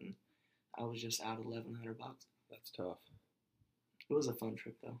at that, and I was just out $1,100. That's tough. It was a fun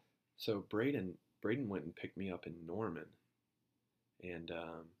trip though. So Braden went and picked me up in Norman, and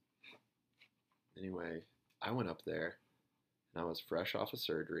anyway, I went up there, and I was fresh off of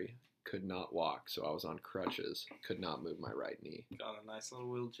surgery, could not walk, so I was on crutches, could not move my right knee. Got a nice little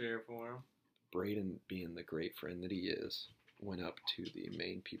wheelchair for him. Braden, being the great friend that he is, went up to the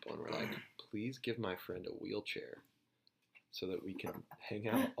main people and were like, please give my friend a wheelchair so that we can hang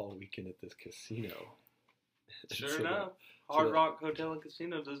out all weekend at this casino. Sure enough, Hard Rock Hotel and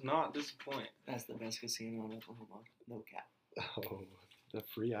Casino does not disappoint. That's the best casino in Oklahoma. No cap. Oh, the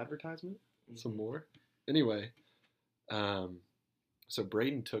free advertisement? Mm-hmm. Some more? Anyway, so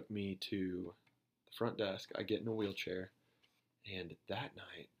Braden took me to the front desk. I get in a wheelchair, and that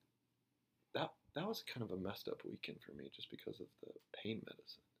night, that was kind of a messed up weekend for me, just because of the pain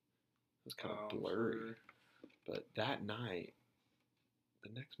medicine. It was kind of blurry. Sure. But that night, the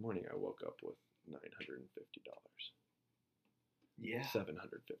next morning, I woke up with $950. Yeah.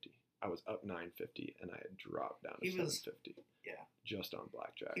 750. I was up 950, and I had dropped down to He was- 750. yeah. Just on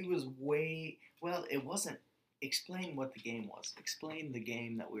blackjack. He was well, it wasn't. Explain what the game was. Explain the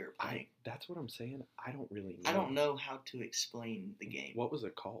game that we were playing. That's what I'm saying. I don't really know. I don't know how to explain the game. What was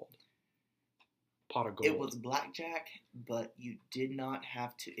it called? Pot of gold. It was blackjack, but you did not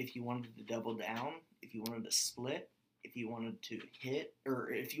have to, if you wanted to double down, if you wanted to split, if you wanted to hit, or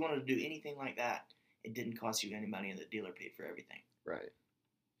if you wanted to do anything like that, it didn't cost you any money, and the dealer paid for everything. Right.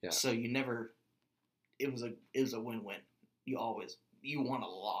 Yeah. So you never. It was a win-win. You won a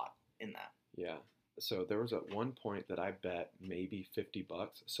lot in that. Yeah. So there was at one point that I bet maybe $50.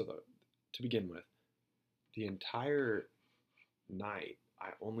 So to begin with, the entire night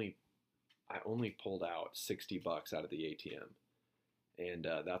I only pulled out $60 out of the ATM, and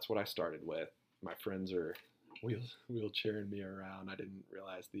that's what I started with. My friends are wheelchairing me around. I didn't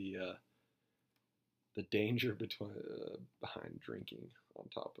realize the danger behind drinking on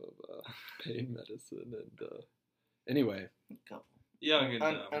top of pain medicine, and anyway. A couple. Young and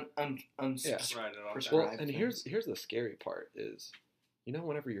dumb. Yeah. Right it off. Prescribed. Well, and here's the scary part is,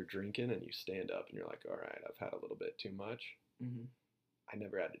 whenever you're drinking and you stand up and you're like, all right, I've had a little bit too much. Mm-hmm. I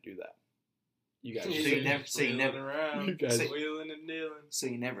never had to do that. You guys, So you never- around, you guys- wheeling and dealing. So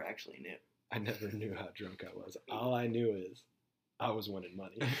you never actually knew. I never knew how drunk I was. All I knew is I was winning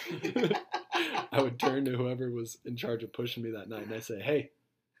money. I would turn to whoever was in charge of pushing me that night and I say, hey,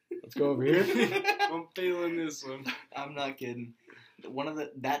 let's go over here. I'm feeling this one. I'm not kidding.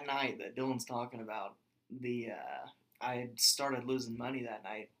 That night that Dylan's talking about, I had started losing money that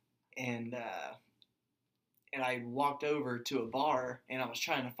night, and I walked over to a bar and I was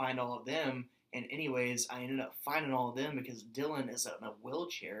trying to find all of them. And anyways, I ended up finding all of them because Dylan is in a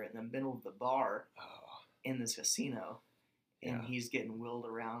wheelchair in the middle of the bar in this casino, and Yeah. he's getting wheeled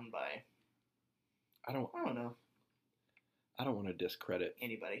around by I don't know want to discredit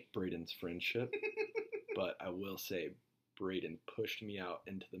anybody. Braden's friendship, but I will say Braden pushed me out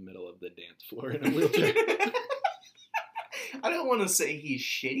into the middle of the dance floor in a wheelchair. I don't want to say he's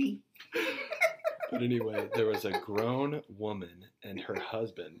shitty. But anyway, there was a grown woman and her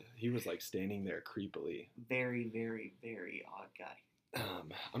husband. He was like standing there creepily. Very, very, very odd guy.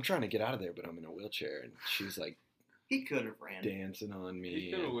 I'm trying to get out of there, but I'm in a wheelchair, and she's like He could have ran. dancing on me.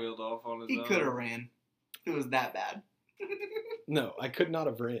 He could have wheeled off on his He own. could have ran. It was that bad. No, I could not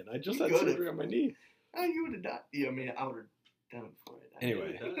have ran. I just You had could've. surgery on my knee. Oh, you would have died. Yeah, I mean, I would have done it before I died.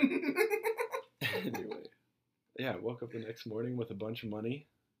 Anyway. Anyway, yeah, I woke up the next morning with a bunch of money,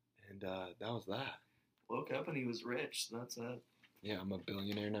 and that was that. Woke up and he was rich. So that's it. Yeah, I'm a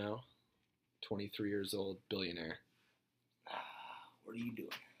billionaire now. 23 years old, billionaire. What are you doing?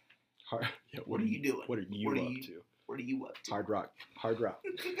 What are you doing? What are you What are up you- to? What are you up to? Hard rock. Go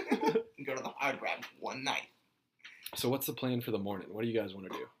to the Hard Rock one night. So what's the plan for the morning? What do you guys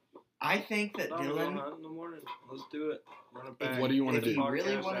want to do? I think that I'm going Dylan, hunt in the morning. Let's do it. Run it back. What do you wanna if do? you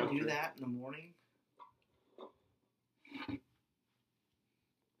really Podcast want to do after. that in the morning,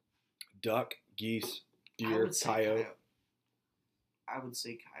 Duck, geese, I deer, would say coyote. I would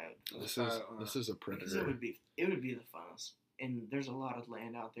say coyote. This Coyote, is a Because predator. it would be the funnest. And there's a lot of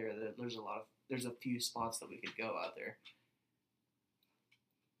land out there that there's a few spots that we could go out there.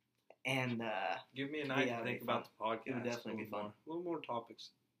 And Give me a night Yeah, to it'd think be about the podcast. It would definitely be fun. A little more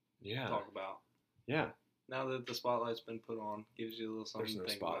topics to Yeah, talk about. yeah. Now that the spotlight's been put on, gives you a little something There's no to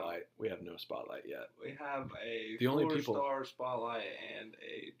think spotlight. about. We have no spotlight yet. We have a The only people- 4-star spotlight and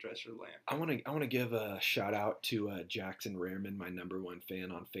a dresser lamp. I want to give a shout out to Jackson Rehrman, my #1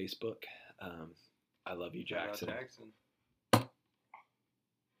 fan on Facebook. I love you, Shout out Jackson. Jackson.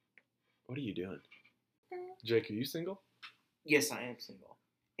 What are you doing? Jake, are you single? yes, I am single.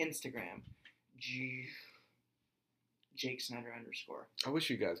 Instagram, Jake Snyder _ I wish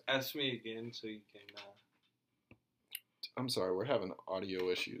you guys. Ask me again so you can. I'm sorry, we're having audio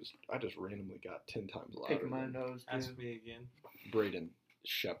issues. I just randomly got 10 times louder. Picking my than nose. Ask dude. me again. Braden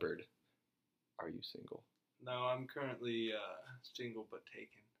Shepard. Are you single? No, I'm currently single but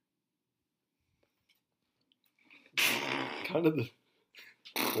taken. Kind of the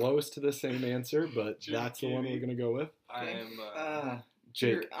close to the same answer, but Just that's the one we're kidding. gonna go with. I Okay. am.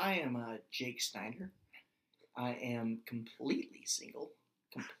 Jake. I am Jake Snyder. I am completely single.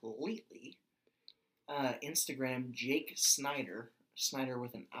 Completely. Instagram, Jake Snyder. Snyder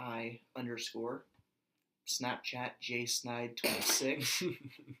with an I _ Snapchat,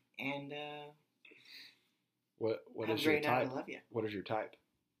 jsnide26. And What Have is a your great night. type? I love you. What is your type?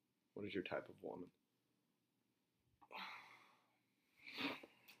 What is your type of woman?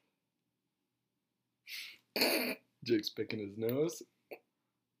 Jake's picking his nose.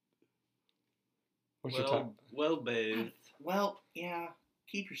 What's your type? Well bathed. Well, yeah.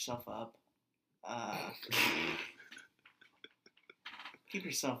 Keep yourself up. Keep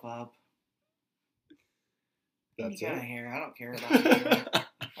yourself up. That's you got it? hair. I don't care about hair.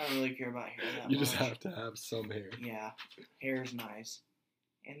 I don't really care about hair that You much. just have to have some hair. Yeah, hair's nice.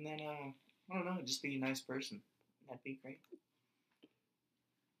 And then, I don't know, just be a nice person. That'd be great.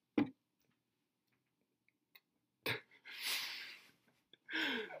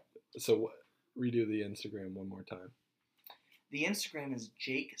 So redo the Instagram one more time. The Instagram is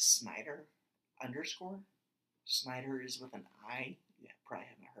Jake Snyder _ Snyder is with an I. Yeah, probably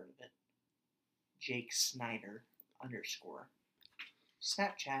haven't heard of it. Jake Snyder _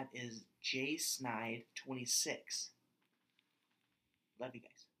 Snapchat is jsnide26. Love you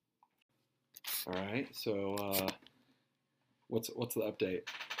guys. All right. So what's the update?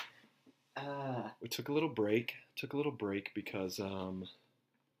 We took a little break. Because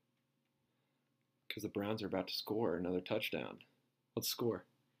the Browns are about to score another touchdown. What's the score?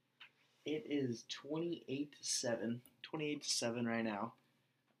 It is 28-7. 28-7 right now.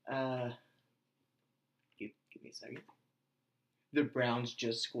 Give me a second. The Browns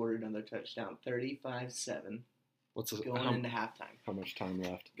just scored another touchdown. 35-7. What's the Going into halftime. How much time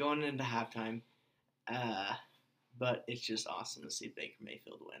left? Going into halftime. But it's just awesome to see Baker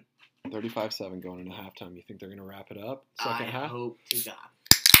Mayfield win. 35-7 going into halftime. You think they're going to wrap it up? Second half? I hope to God.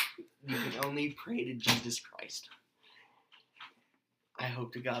 You can only pray to Jesus Christ. I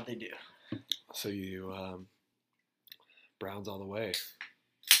hope to God they do. So you Browns all the way.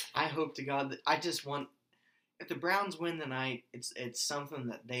 I hope to God that I just want. If the Browns win tonight, it's something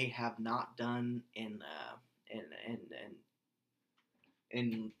that they have not done in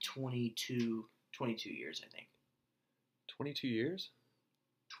 22 years, I think. 22 years?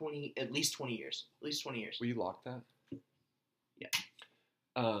 At least 20 years. At least 20 years. Will you lock that? Yeah.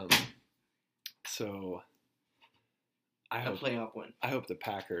 So I A hope playoff win. I hope the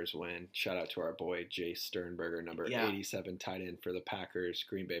Packers win. Shout out to our boy Jay Sternberger, number 87 tight end for the Packers,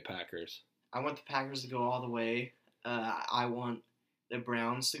 Green Bay Packers. I want the Packers to go all the way. I want the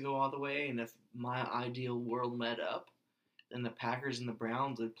Browns to go all the way. And if my ideal world met up, then the Packers and the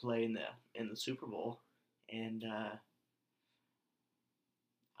Browns would play in the Super Bowl. And I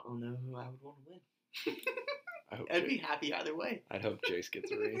don't know who I would want to win. I'd be happy either way. I'd hope Jace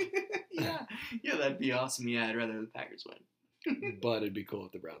gets a ring. yeah, that'd be awesome. Yeah, I'd rather the Packers win. But it'd be cool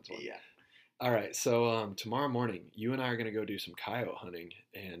if the Browns won. Yeah. All right, so tomorrow morning, you and I are going to go do some coyote hunting,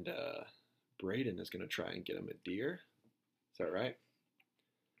 and Braden is going to try and get him a deer. Is that right?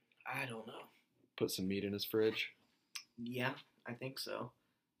 I don't know. Put some meat in his fridge. Yeah, I think so.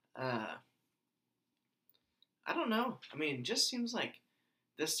 I don't know. I mean, it just seems like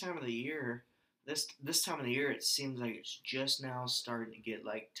this time of the year, this time of the year, it seems like it's just now starting to get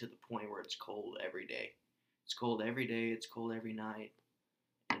like to the point where it's cold every day. It's cold every day. It's cold every night.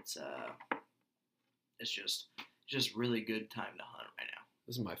 It's just really good time to hunt right now.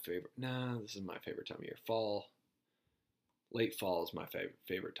 This is my favorite. This is my favorite time of year. Fall. Late fall is my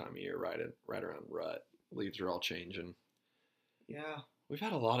favorite time of year. Right around rut. Leaves are all changing. Yeah. We've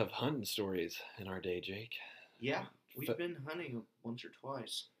had a lot of hunting stories in our day, Jake. Yeah, we've been hunting once or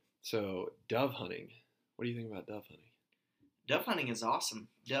twice. So, dove hunting. What do you think about dove hunting? Dove hunting is awesome.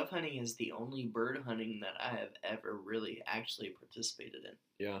 Dove hunting is the only bird hunting that I have ever really actually participated in.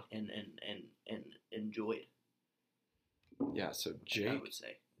 Yeah. And enjoyed. Yeah, so I would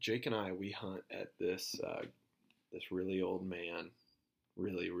say. Jake and I, we hunt at this really old man.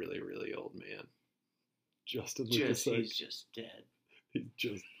 Really, really, really old man. Justin Lukasek. He's just dead. He's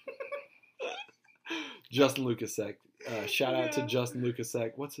just Justin Lukasek. Shout out to Justin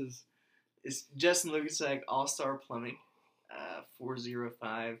Lukasek. What's his? It's Justin Lukasek, All-Star Plumbing,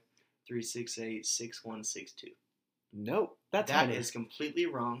 405-368-6162. Nope. That is completely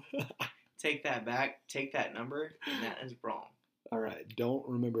wrong. Take that back. Take that number, and that is wrong. All right. Don't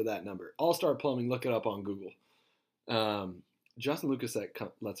remember that number. All-Star Plumbing. Look it up on Google. Justin Lukasek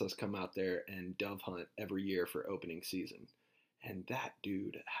lets us come out there and dove hunt every year for opening season. And that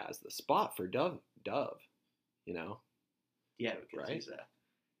dude has the spot for dove, you know? Yeah, because right?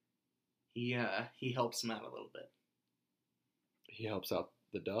 he helps him out a little bit. He helps out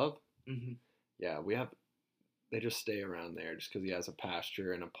the dove? Mm-hmm. Yeah, they just stay around there just because he has a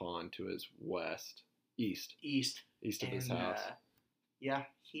pasture and a pond to his east of his house. Yeah,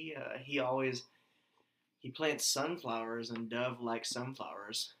 he plants sunflowers, and dove likes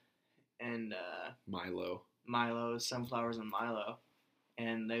sunflowers. And Milo. Milo, sunflowers and Milo,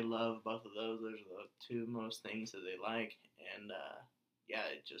 and they love both of those. Those are the two most things that they like, and yeah,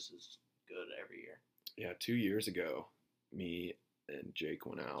 it just is good every year. Yeah, 2 years ago, me and Jake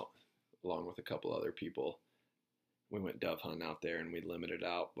went out along with a couple other people. We went dove hunting out there, and we limited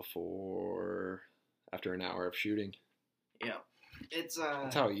out after an hour of shooting. Yeah, it's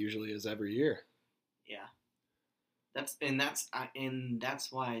That's how it usually is every year. yeah. That's why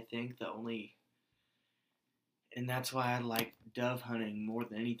I think that's why I like dove hunting more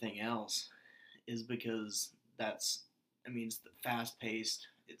than anything else, is because it's fast paced.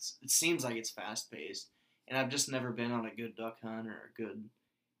 It seems like it's fast paced, and I've just never been on a good duck hunt or a good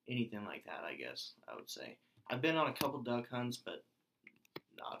anything like that. I guess I would say I've been on a couple duck hunts, but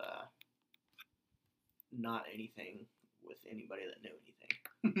not anything with anybody that knew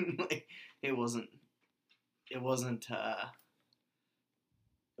anything. Like, it wasn't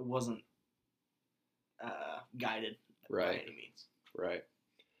guided by Right. any means. Right.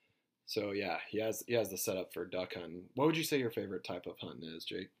 So yeah, he has the setup for duck hunting. What would you say your favorite type of hunting is,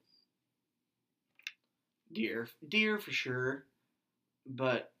 Jake? Deer for sure,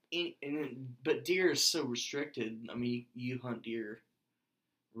 but deer is so restricted. I mean, you hunt deer.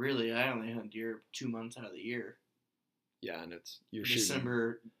 Really, I only hunt deer 2 months out of the year. Yeah, and you're shooting.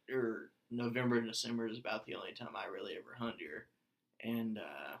 December or November and December is about the only time I really ever hunt deer, and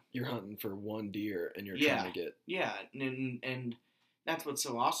You're hunting for one deer, and you're Yeah. trying to get. yeah, and that's what's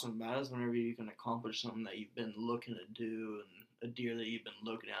so awesome about it, is whenever you can accomplish something that you've been looking to do, and a deer that you've been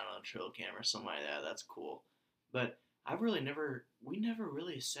looking at on a trail camera or something like that. That's cool. But we never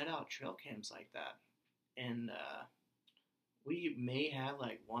really set out trail cams like that, and we may have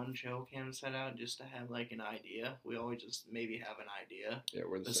like one trail cam set out just to have like an idea. We always just maybe have an idea Yeah,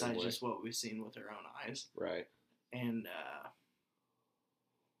 we're the same besides way. just what we've seen with our own eyes. Right. And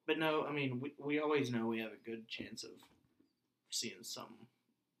but no, I mean, we always know we have a good chance of seeing something,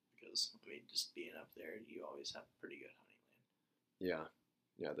 because I mean, just being up there, you always have pretty good hunting land.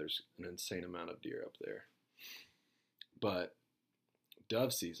 Yeah, there's an insane amount of deer up there. But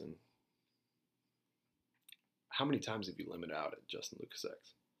dove season, how many times have you limited out at Justin Lucas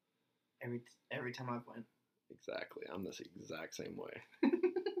X? Every time I've went. Exactly. I'm the exact same way.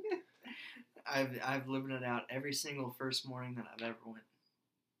 I've limited out every single first morning that I've ever went,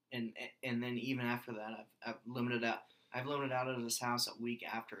 and then even after that, I've limited out. I've limited out at this house a week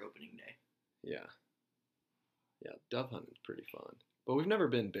after opening day. Yeah, dove hunting's pretty fun. But we've never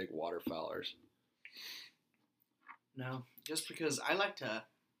been big waterfowlers. No, just because I like to,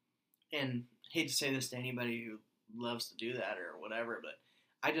 and hate to say this to anybody who loves to do that or whatever, but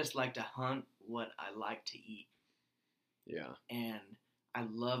I just like to hunt what I like to eat. Yeah. And I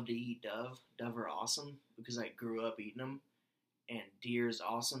love to eat dove. Dove are awesome because I grew up eating them. And deer is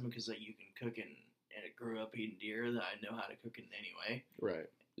awesome because you can cook it, and I grew up eating deer that I know how to cook it anyway. Right.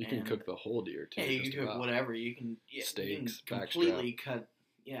 You can And- cook the whole deer too. Yeah, you just can cook about. whatever. You can Steaks, you can completely cut.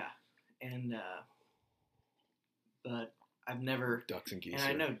 Yeah, and but I've never. Ducks and geese. And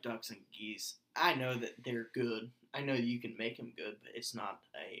I know ducks and geese. I know that they're good. I know you can make them good, but it's not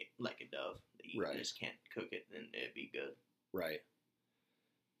like a dove. You Right. just can't cook it and it'd be good. Right.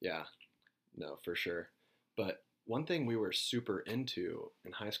 Yeah. No, for sure. But one thing we were super into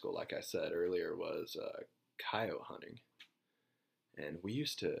in high school, like I said earlier, was coyote hunting. And we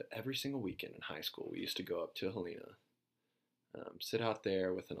used to, every single weekend in high school, we used to go up to Helena, sit out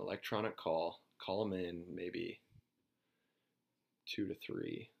there with an electronic call them in maybe 2 to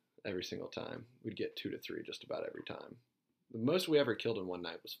 3 every single time. We'd get 2 to 3 just about every time. The most we ever killed in one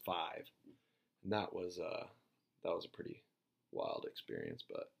night was 5. And that was a pretty wild experience.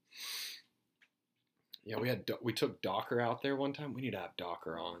 But yeah, we took Docker out there one time. We need to have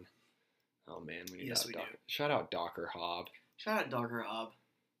Docker on. Oh man, we need Yes, to have we Docker. do. Shout out Docker Hobb. Shout out Dogger Hobb.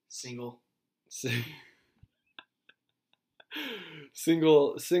 Single.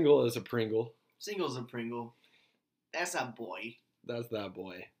 Single is a Pringle. Single's a Pringle. That's a boy. That's that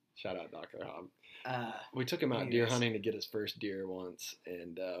boy. Shout out Docker Hobb. Uh, We took him out deer Anyways. hunting to get his first deer once,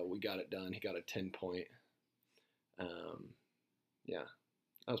 and we got it done. He got a 10-point. Yeah,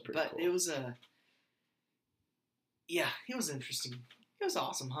 that was pretty but cool. it was it was interesting. It was an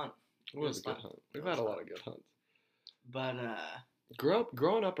awesome hunt. It was a good fun. hunt. We've It was had a fun. lot of good hunts. But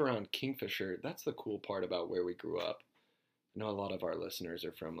Growing up around Kingfisher, that's the cool part about where we grew up. I know a lot of our listeners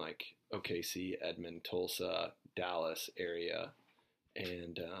are from like OKC, Edmond, Tulsa, Dallas area,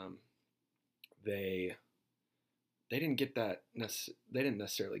 and they didn't get that. They didn't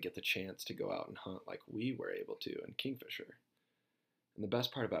necessarily get the chance to go out and hunt like we were able to in Kingfisher. And the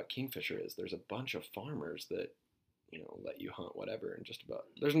best part about Kingfisher is there's a bunch of farmers that let you hunt whatever, and just about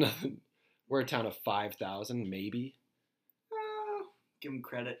there's We're a town of 5,000, maybe. Give them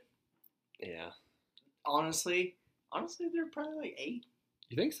credit. Yeah. Honestly, they're probably like 8.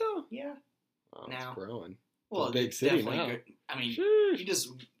 You think so? Yeah. Oh, Now. it's growing. Well, a big it's city definitely now. good. I mean, Sheesh.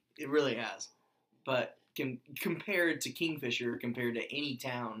 it really has. But compared to Kingfisher, compared to any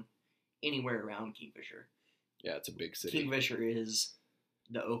town anywhere around Kingfisher, Yeah, it's a big city. Kingfisher is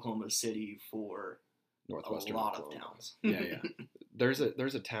the Oklahoma City for Northwestern a lot Oklahoma. of towns. Yeah. There's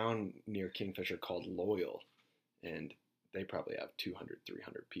a town near Kingfisher called Loyal, and they probably have 200,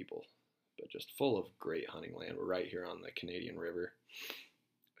 300 people, but just full of great hunting land. We're right here on the Canadian River.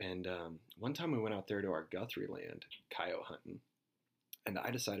 And one time we went out there to our Guthrie land, coyote hunting, and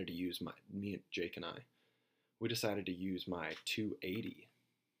I decided to use me and Jake and I, we decided to use my 280,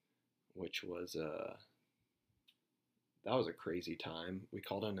 which was that was a crazy time. We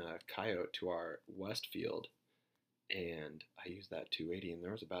called in a coyote to our west field, and I used that 280, and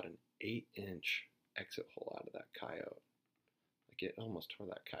there was about an 8-inch exit hole out of that coyote. Like, it almost tore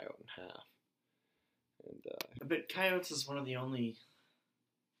that coyote in half. And But coyotes is one of the only,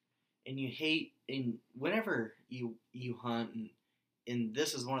 and you hate, and whenever you hunt, and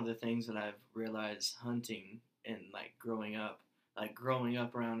this is one of the things that I've realized hunting and like growing up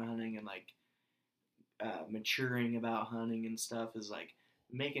around hunting and like maturing about hunting and stuff is like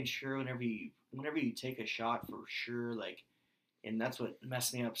making sure whenever you take a shot for sure, like, and that's what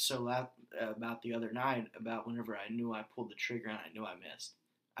messed me up so loud about the other night, about whenever I knew I pulled the trigger and I knew I missed.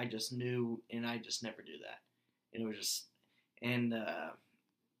 I just knew, and I just never do that. And it was just, and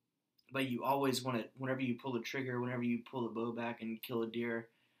but you always want to, whenever you pull the trigger, whenever you pull the bow back and kill a deer,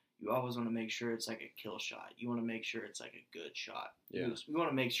 you always want to make sure it's like a kill shot. You want to make sure it's like a good shot. Yeah. You want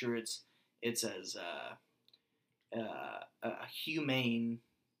to make sure it's as a humane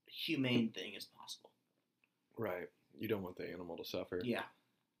thing as possible. right, you don't want the animal to suffer. Yeah.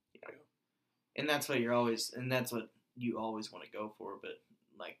 And that's what you always want to go for, but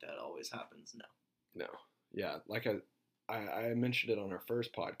like that always happens. No. Yeah, like I mentioned it on our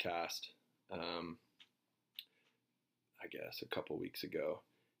first podcast, I guess a couple weeks ago,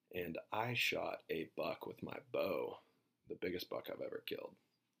 and I shot a buck with my bow, the biggest buck I've ever killed,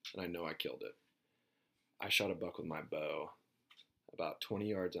 and I know I killed it. I shot a buck with my bow about 20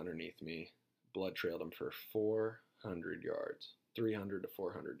 yards underneath me, blood trailed him for 400 yards, 300 to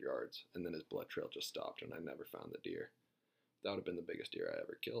 400 yards, and then his blood trail just stopped, and I never found the deer. That would have been the biggest deer I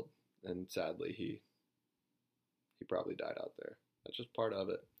ever killed, and sadly he probably died out there. That's just part of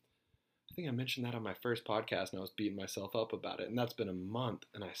it. I think I mentioned that on my first podcast, and I was beating myself up about it, and that's been a month,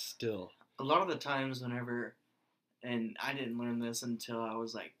 and I still... A lot of the times whenever, and I didn't learn this until I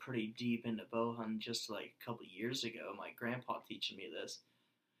was like pretty deep into bow hunting just like a couple years ago, my grandpa teaching me this,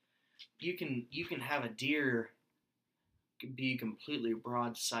 you can have a deer be completely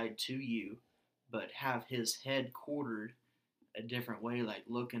broadside to you, but have his head quartered a different way, like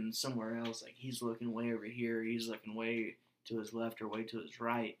looking somewhere else, like he's looking way over here, he's looking way to his left or way to his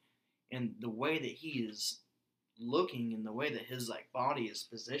right, and the way that he is looking and the way that his like body is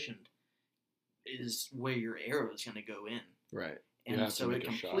positioned is where your arrow is going to go in. Right. And so it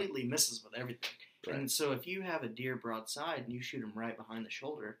completely misses with everything. Right. And so if you have a deer broadside and you shoot him right behind the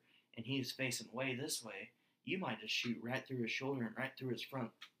shoulder and he's facing way this way, you might just shoot right through his shoulder and right through his front,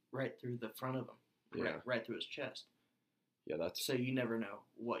 right through the front of him, right through his chest. Yeah, that's... So you never know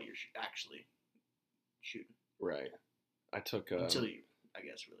what you're actually shooting. Right. I took... until you, I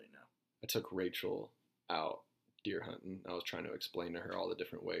guess, really know. I took Rachel out deer hunting. I was trying to explain to her all the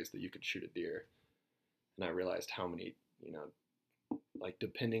different ways that you could shoot a deer. And I realized how many, like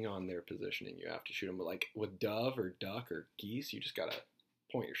depending on their positioning, you have to shoot them. But like with dove or duck or geese, you just got to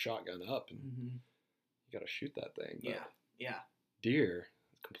point your shotgun up and you got to shoot that thing. But yeah. Deer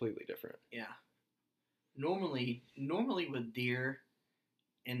is completely different. Yeah. Normally with deer,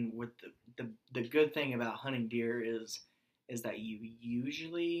 and with the good thing about hunting deer is that you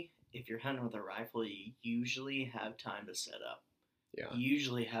usually, if you're hunting with a rifle, you usually have time to set up. Yeah. You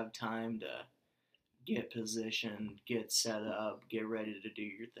usually have time to get positioned, get set up, get ready to do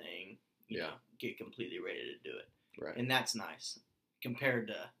your thing. You know, get completely ready to do it. Right. And that's nice compared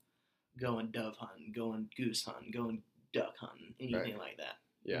to going dove hunting, going goose hunting, going duck hunting, anything like that.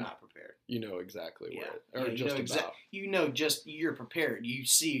 Yeah. You're not prepared. You know exactly what, you're prepared. You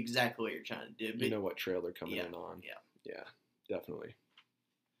see exactly what you're trying to do. You know what trail they're coming in on. Yeah. Yeah, definitely.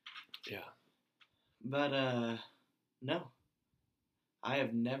 Yeah. But, no. I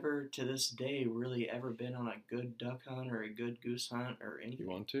have never, to this day, really ever been on a good duck hunt or a good goose hunt or anything.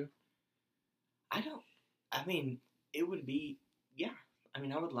 You want to? It would be, yeah. I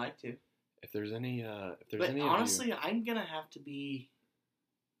would like to. If there's any, honestly, I'm going to have to be,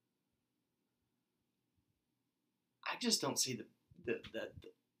 just don't see the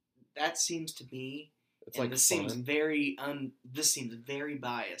that seems to me. It's And like this fun. seems very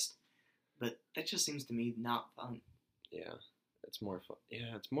biased, but that just seems to me not fun. Yeah, it's more fun.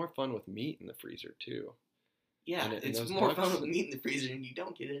 Yeah, it's more fun with meat in the freezer too. Yeah, And it's those more ducks- fun with meat in the freezer, and you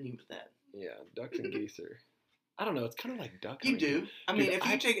don't get any with that. Yeah, ducks and geese are. I don't know. It's kind of like duck You hunting. do. I mean, Dude, if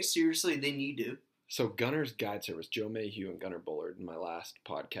you take it seriously, then you do. So Gunner's Guide Service, Joe Mayhew and Gunner Bullard, in my last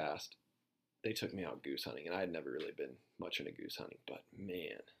podcast, they took me out goose hunting, and I had never really been much into goose hunting, but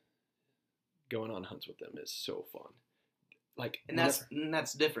man, going on hunts with them is so fun. Like, And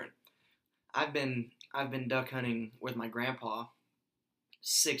that's different. I've been duck hunting with my grandpa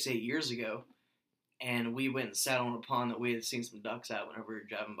 6-8 years ago, and we went and sat on a pond that we had seen some ducks at whenever we were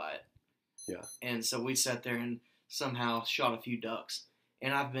driving by it. Yeah. And so we sat there and somehow shot a few ducks.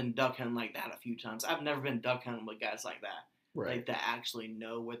 And I've been duck hunting like that a few times. I've never been duck hunting with guys like that. right, Like that actually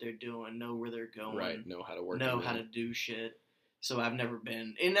know what they're doing, know where they're going, right, know how to work. know them how in. to do shit. So I've never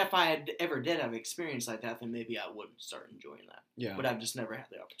been. And if I had ever did have experience like that, then maybe I would start enjoying that. Yeah. But I've just never had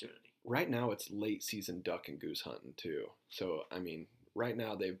the opportunity. Right now, it's late season duck and goose hunting too. So I mean, right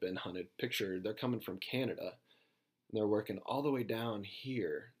now they've been hunted. Picture they're coming from Canada. And they're working all the way down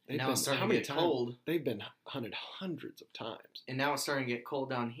here. They've Now been, it's starting how to many get times? cold. They've been hunted hundreds of times. And now it's starting to get cold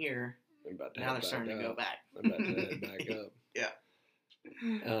down here. They're about to Now head they're back starting to go up. back. They're about to head back up. Yeah.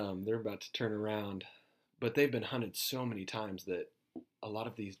 They're about to turn around, but they've been hunted so many times that a lot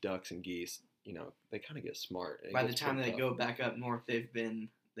of these ducks and geese, you know, they kind of get smart. It By the gets time pretty they tough. go back up north, they've been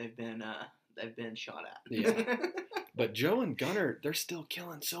shot at. Yeah. But Joe and Gunner, they're still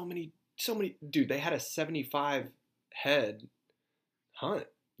killing so many. Dude, they had a 75 head hunt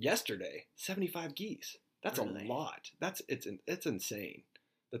yesterday. 75 geese. That's Really? a lot. It's insane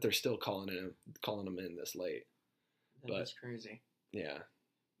that they're still calling them in this late. That's crazy. Yeah.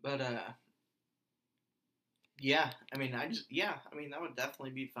 But yeah. I mean, that would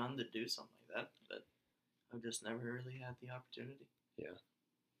definitely be fun to do something like that. But I've just never really had the opportunity.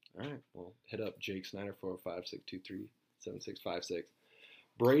 All right. Well, hit up Jake Snyder 405-623-7656.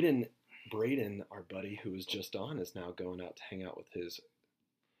 Braden, our buddy who was just on, is now going out to hang out with his.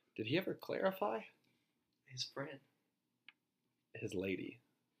 Did he ever clarify? His friend, His lady.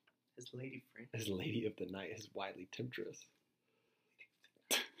 his lady friend. His lady of the night, his wily temptress.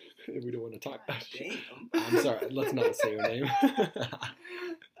 We don't want to talk about shit. Damn. I'm sorry, let's not say her name.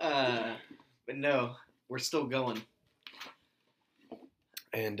 But no, we're still going.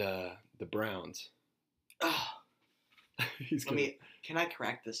 And the Browns. Oh, He's gonna, can I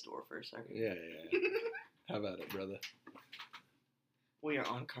crack this door for a second? yeah. How about it, brother? We are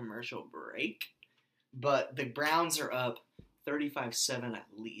on commercial break, but the Browns are up 35-7 at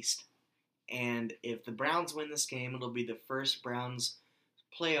least. And if the Browns win this game, it'll be the first Browns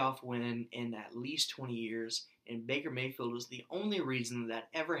playoff win in at least 20 years. And Baker Mayfield was the only reason that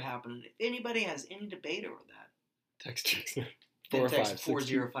ever happened. If anybody has any debate over that, Text Jackson. then text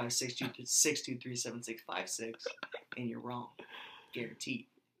 405-623-7656, and you're wrong. Guaranteed.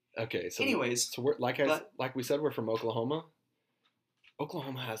 Okay, so Anyways, we're like but- we said, we're from Oklahoma.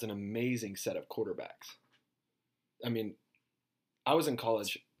 Oklahoma has an amazing set of quarterbacks. I mean, I was in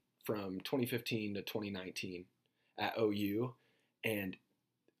college from 2015 to 2019 at OU, and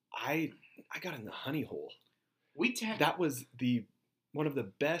I got in the honey hole. That was one of the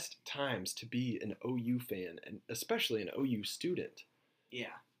best times to be an OU fan, and especially an OU student.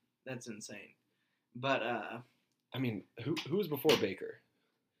 Yeah, that's insane. But I mean, who was before Baker?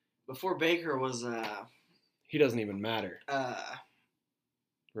 before Baker was He doesn't even matter,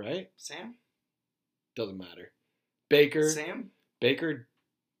 right? Sam? Doesn't matter. Baker,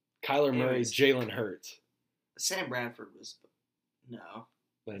 Kyler Murray, Anyways. Jalen Hurts, Sam Bradford was no.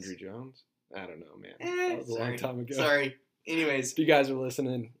 Landry Jones. I don't know, man. That was a long time ago. Sorry. Anyways, If you guys are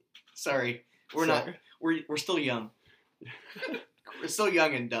listening, sorry. We're sorry. not. We're still young. We're still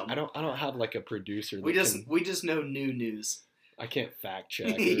young and dumb. I don't have like a producer. That We just know new news. I can't fact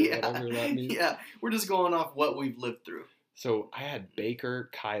check or Yeah. whatever that means. Yeah, we're just going off what we've lived through. So I had Baker,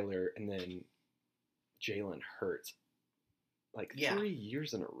 Kyler, and then Jalen Hurts, like Yeah. 3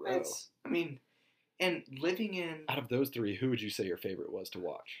 years in a row. And living in Out of those three, who would you say your favorite was to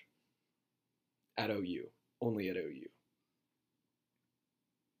watch? At OU, only at OU.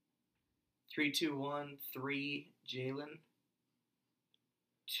 3, 2, 1, 3, Jalen,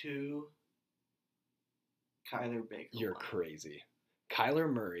 2, Kyler Baker. You're 1. crazy.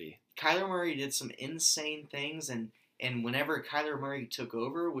 Kyler Murray. Kyler Murray did some insane things, and whenever Kyler Murray took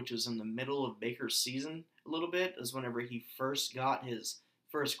over, which was in the middle of Baker's season a little bit, is whenever he first got his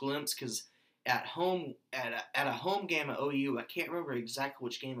first glimpse, because at home, at a home game at OU, I can't remember exactly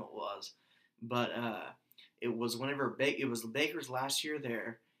which game it was, but It was it was Baker's last year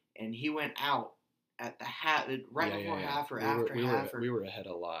there, and he went out at the half, right before half or after half. We were ahead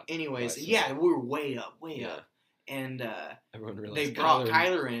a lot. Anyways, by yeah, we were way up, Yeah. up. And Everyone realized they brought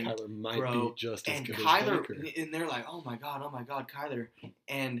Kyler in, Kyler might bro, be just as and good Kyler, as Baker. and they're like, oh my god, Kyler.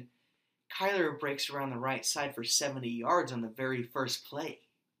 And Kyler breaks around the right side for 70 yards on the very first play.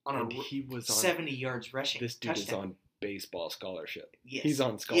 And he was on 70 yards rushing. This dude touchdown. is on baseball scholarship. Yes. He's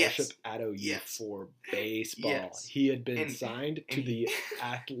on scholarship Yes. at OU Yes. for baseball. Yes. He had been And- signed to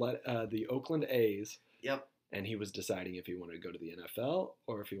and the Oakland A's, Yep. and he was deciding if he wanted to go to the NFL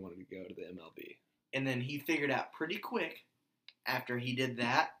or if he wanted to go to the MLB. And then he figured out pretty quick after he did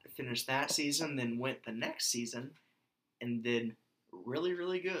that, finished that season, then went the next season and did really,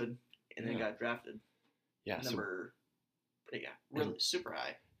 really good. And then Yeah. got drafted. Yeah, so Really super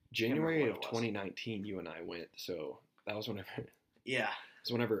high. January what of it was. 2019, you and I went. So that was Yeah.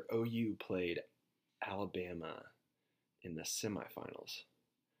 whenever OU played Alabama in the semifinals.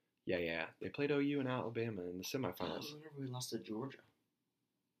 Yeah. They played OU and Alabama in the semifinals. Whenever we lost to Georgia.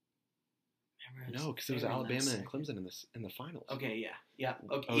 Remember No, because it was very Alabama last and second. Clemson in the finals. Okay, yeah. Yeah.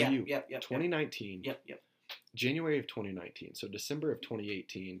 Okay. OU, Yep. 2019. Yep. January of 2019. So December of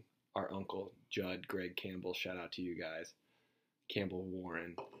 2018, our uncle Judd, Greg Campbell, shout out to you guys, Campbell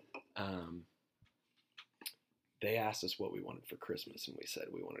Warren. They asked us what we wanted for Christmas, and we said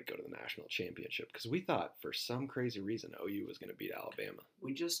we wanted to go to the national championship because we thought for some crazy reason OU was going to beat Alabama.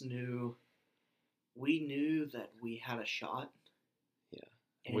 We just knew. We knew that we had a shot. Yeah.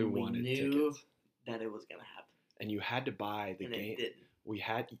 And We we wanted knew tickets. that it was gonna happen. And you had to buy the And game. it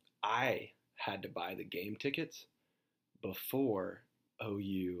didn't. I had to buy the game tickets before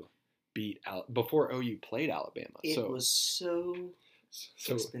OU before OU played Alabama. It so was so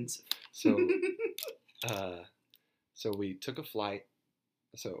expensive. So we took a flight.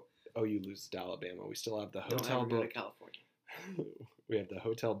 So OU loses to Alabama. We still have the Don't hotel ever go to booked. California. We have the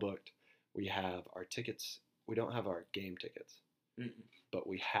hotel booked. We have our tickets. We don't have our game tickets, Mm-mm. but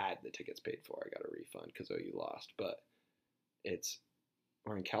we had the tickets paid for. I got a refund because OU lost. But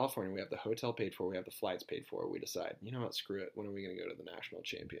we're in California. We have the hotel paid for. We have the flights paid for. We decide, you know what, screw it. When are we going to go to the national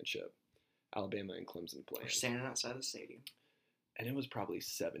championship? Alabama and Clemson We're playing. standing outside the stadium. And it was probably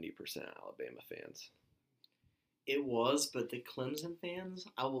 70% Alabama fans. It was, but the Clemson fans,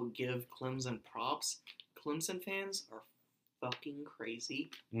 I will give Clemson props. Clemson fans are fucking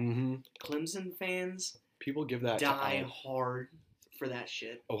crazy. Mm-hmm. Clemson fans People give that die to hard for that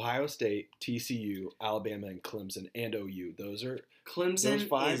shit. Ohio State, TCU, Alabama, and Clemson, and OU. Those Clemson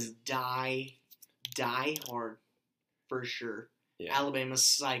five? is die hard for sure. yeah. Alabama's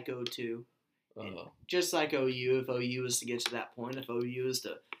psycho too. Uh, Just like OU, if OU is to get to that point, if OU is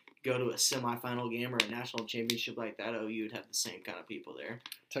to go to a semifinal game or a national championship like that, OU would have the same kind of people there.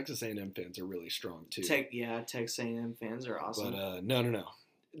 Texas A&M fans are really strong too. Texas A&M fans are awesome. But no.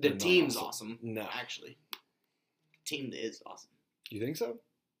 the they're not team's awesome. awesome. No. Actually, the team is awesome. You think so?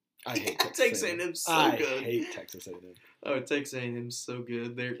 I hate Yeah, Texas Texas A&M. A&M's so I good. hate Texas A&M. Oh, Texas A&M's so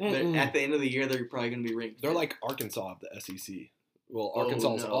good. They're Mm-mm. at the end of the year, they're probably going to be ranked. They're like Arkansas of the SEC. Well, Oh,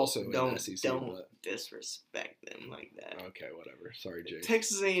 Arkansas is no. also in don't, the SEC. Don't But disrespect them like that. okay, whatever. Sorry, Jay.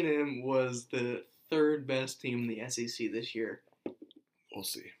 Texas A&M was the third best team in the SEC this year, We'll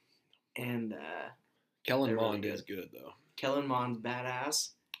see. and Kellen They're really Mond good. is good though. Kellen Mond's badass,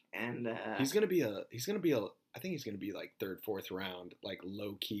 and He's gonna be I think he's gonna be like third, fourth round, like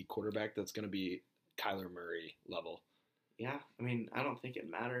low key quarterback. That's gonna be Kyler Murray level. yeah. I mean, I don't think it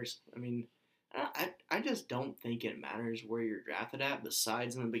matters. I mean, I just don't think it matters where you're drafted at.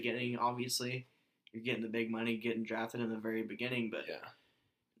 Besides, in the beginning, obviously, you're getting the big money, getting drafted in the very beginning. But Yeah.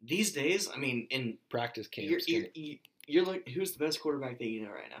 these days, I mean, in Practice camps you're like, who's the best quarterback that you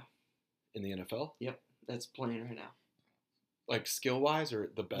know right now? in the NFL, That's playing right now. like skill wise, or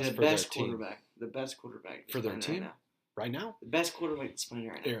the best The for best their team quarterback. The best quarterback that's For their playing team? right now. right now. The best quarterback that's playing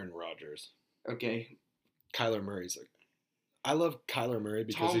right now. Aaron Rodgers, Okay. Kyler Murray's. I love Kyler Murray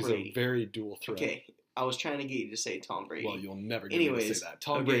because Tom he's Brady. a very dual threat. Okay. I was trying to get you to say Tom Brady. Well, you'll never get me to Anyways, say that.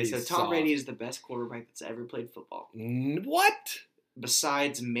 Tom okay, Brady's so Tom soft. Brady is the best quarterback that's ever played football. What?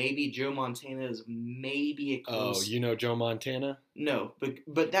 Besides, maybe Joe Montana is maybe a Oh, close. you know Joe Montana? No,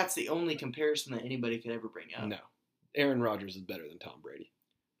 but that's the only comparison that anybody could ever bring up. No. Aaron Rodgers is better than Tom Brady.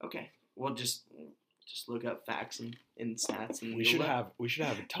 Okay. Well, just look up facts and stats and We should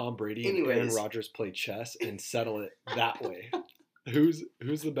have Tom Brady and Anyways. Aaron Rodgers play chess and settle it that way. Who's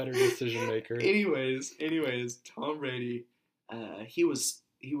the better decision maker? Anyways, Tom Brady, he was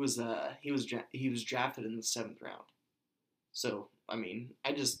drafted in the 7th round. So I mean,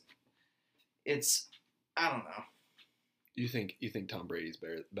 I don't know. You think Tom Brady's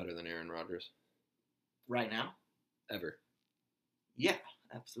better than Aaron Rodgers? Right now? ever? Yeah,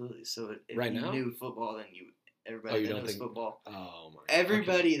 absolutely. So if Right you now? knew football, then everybody you that don't knows think- football, Oh my!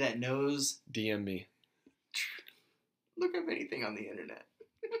 everybody that knows, Okay. DM me. look up anything on the internet.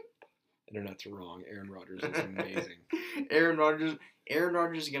 Internet's wrong. Aaron Rodgers is amazing. Aaron Rodgers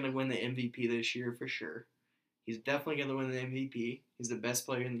is gonna win the MVP this year for sure. He's definitely gonna win the MVP. He's the best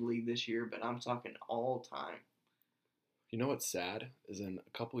player in the league this year, but I'm talking all time. You know what's sad is in a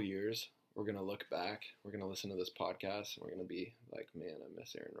couple years we're gonna look back, we're gonna listen to this podcast, and we're gonna be like, man, I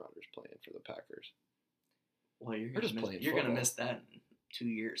miss Aaron Rodgers playing for the Packers. Well, you're We're just gonna playing you're gonna football. miss that in 2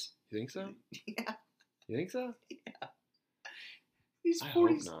 years. You think so? Yeah, You think so? he's I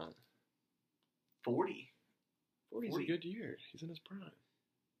 40. hope not. 40, 40's a 40. good year. He's in his prime.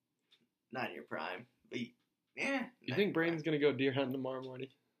 not in your prime, but yeah. You think Braden's gonna go deer hunting tomorrow morning?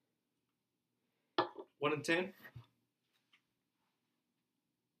 1 in 10.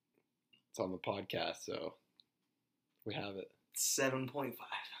 It's on the podcast, so we have it. 7.5?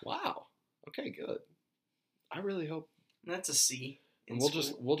 Wow. Okay, good. I really hope, That's a C. in and we'll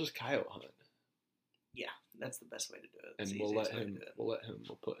school. just coyote hunt, Yeah, that's the best way to do it. and It's the we'll easiest way to do it.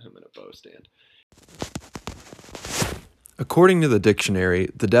 we'll put him in a bow stand. According to the dictionary,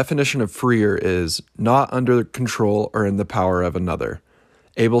 the definition of freer is not under control or in the power of another,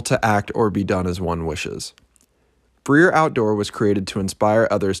 able to act or be done as one wishes. Freer Outdoor was created to inspire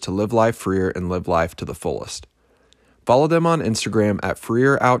others to live life freer and live life to the fullest. Follow them on Instagram at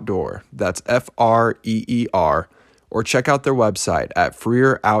Freer Outdoor, that's FREER, or check out their website at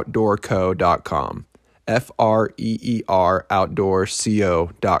freeroutdoorco.com, FREER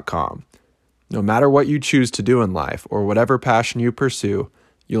outdoorco.com. No matter what you choose to do in life or whatever passion you pursue,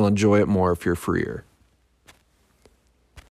 you'll enjoy it more if you're freer.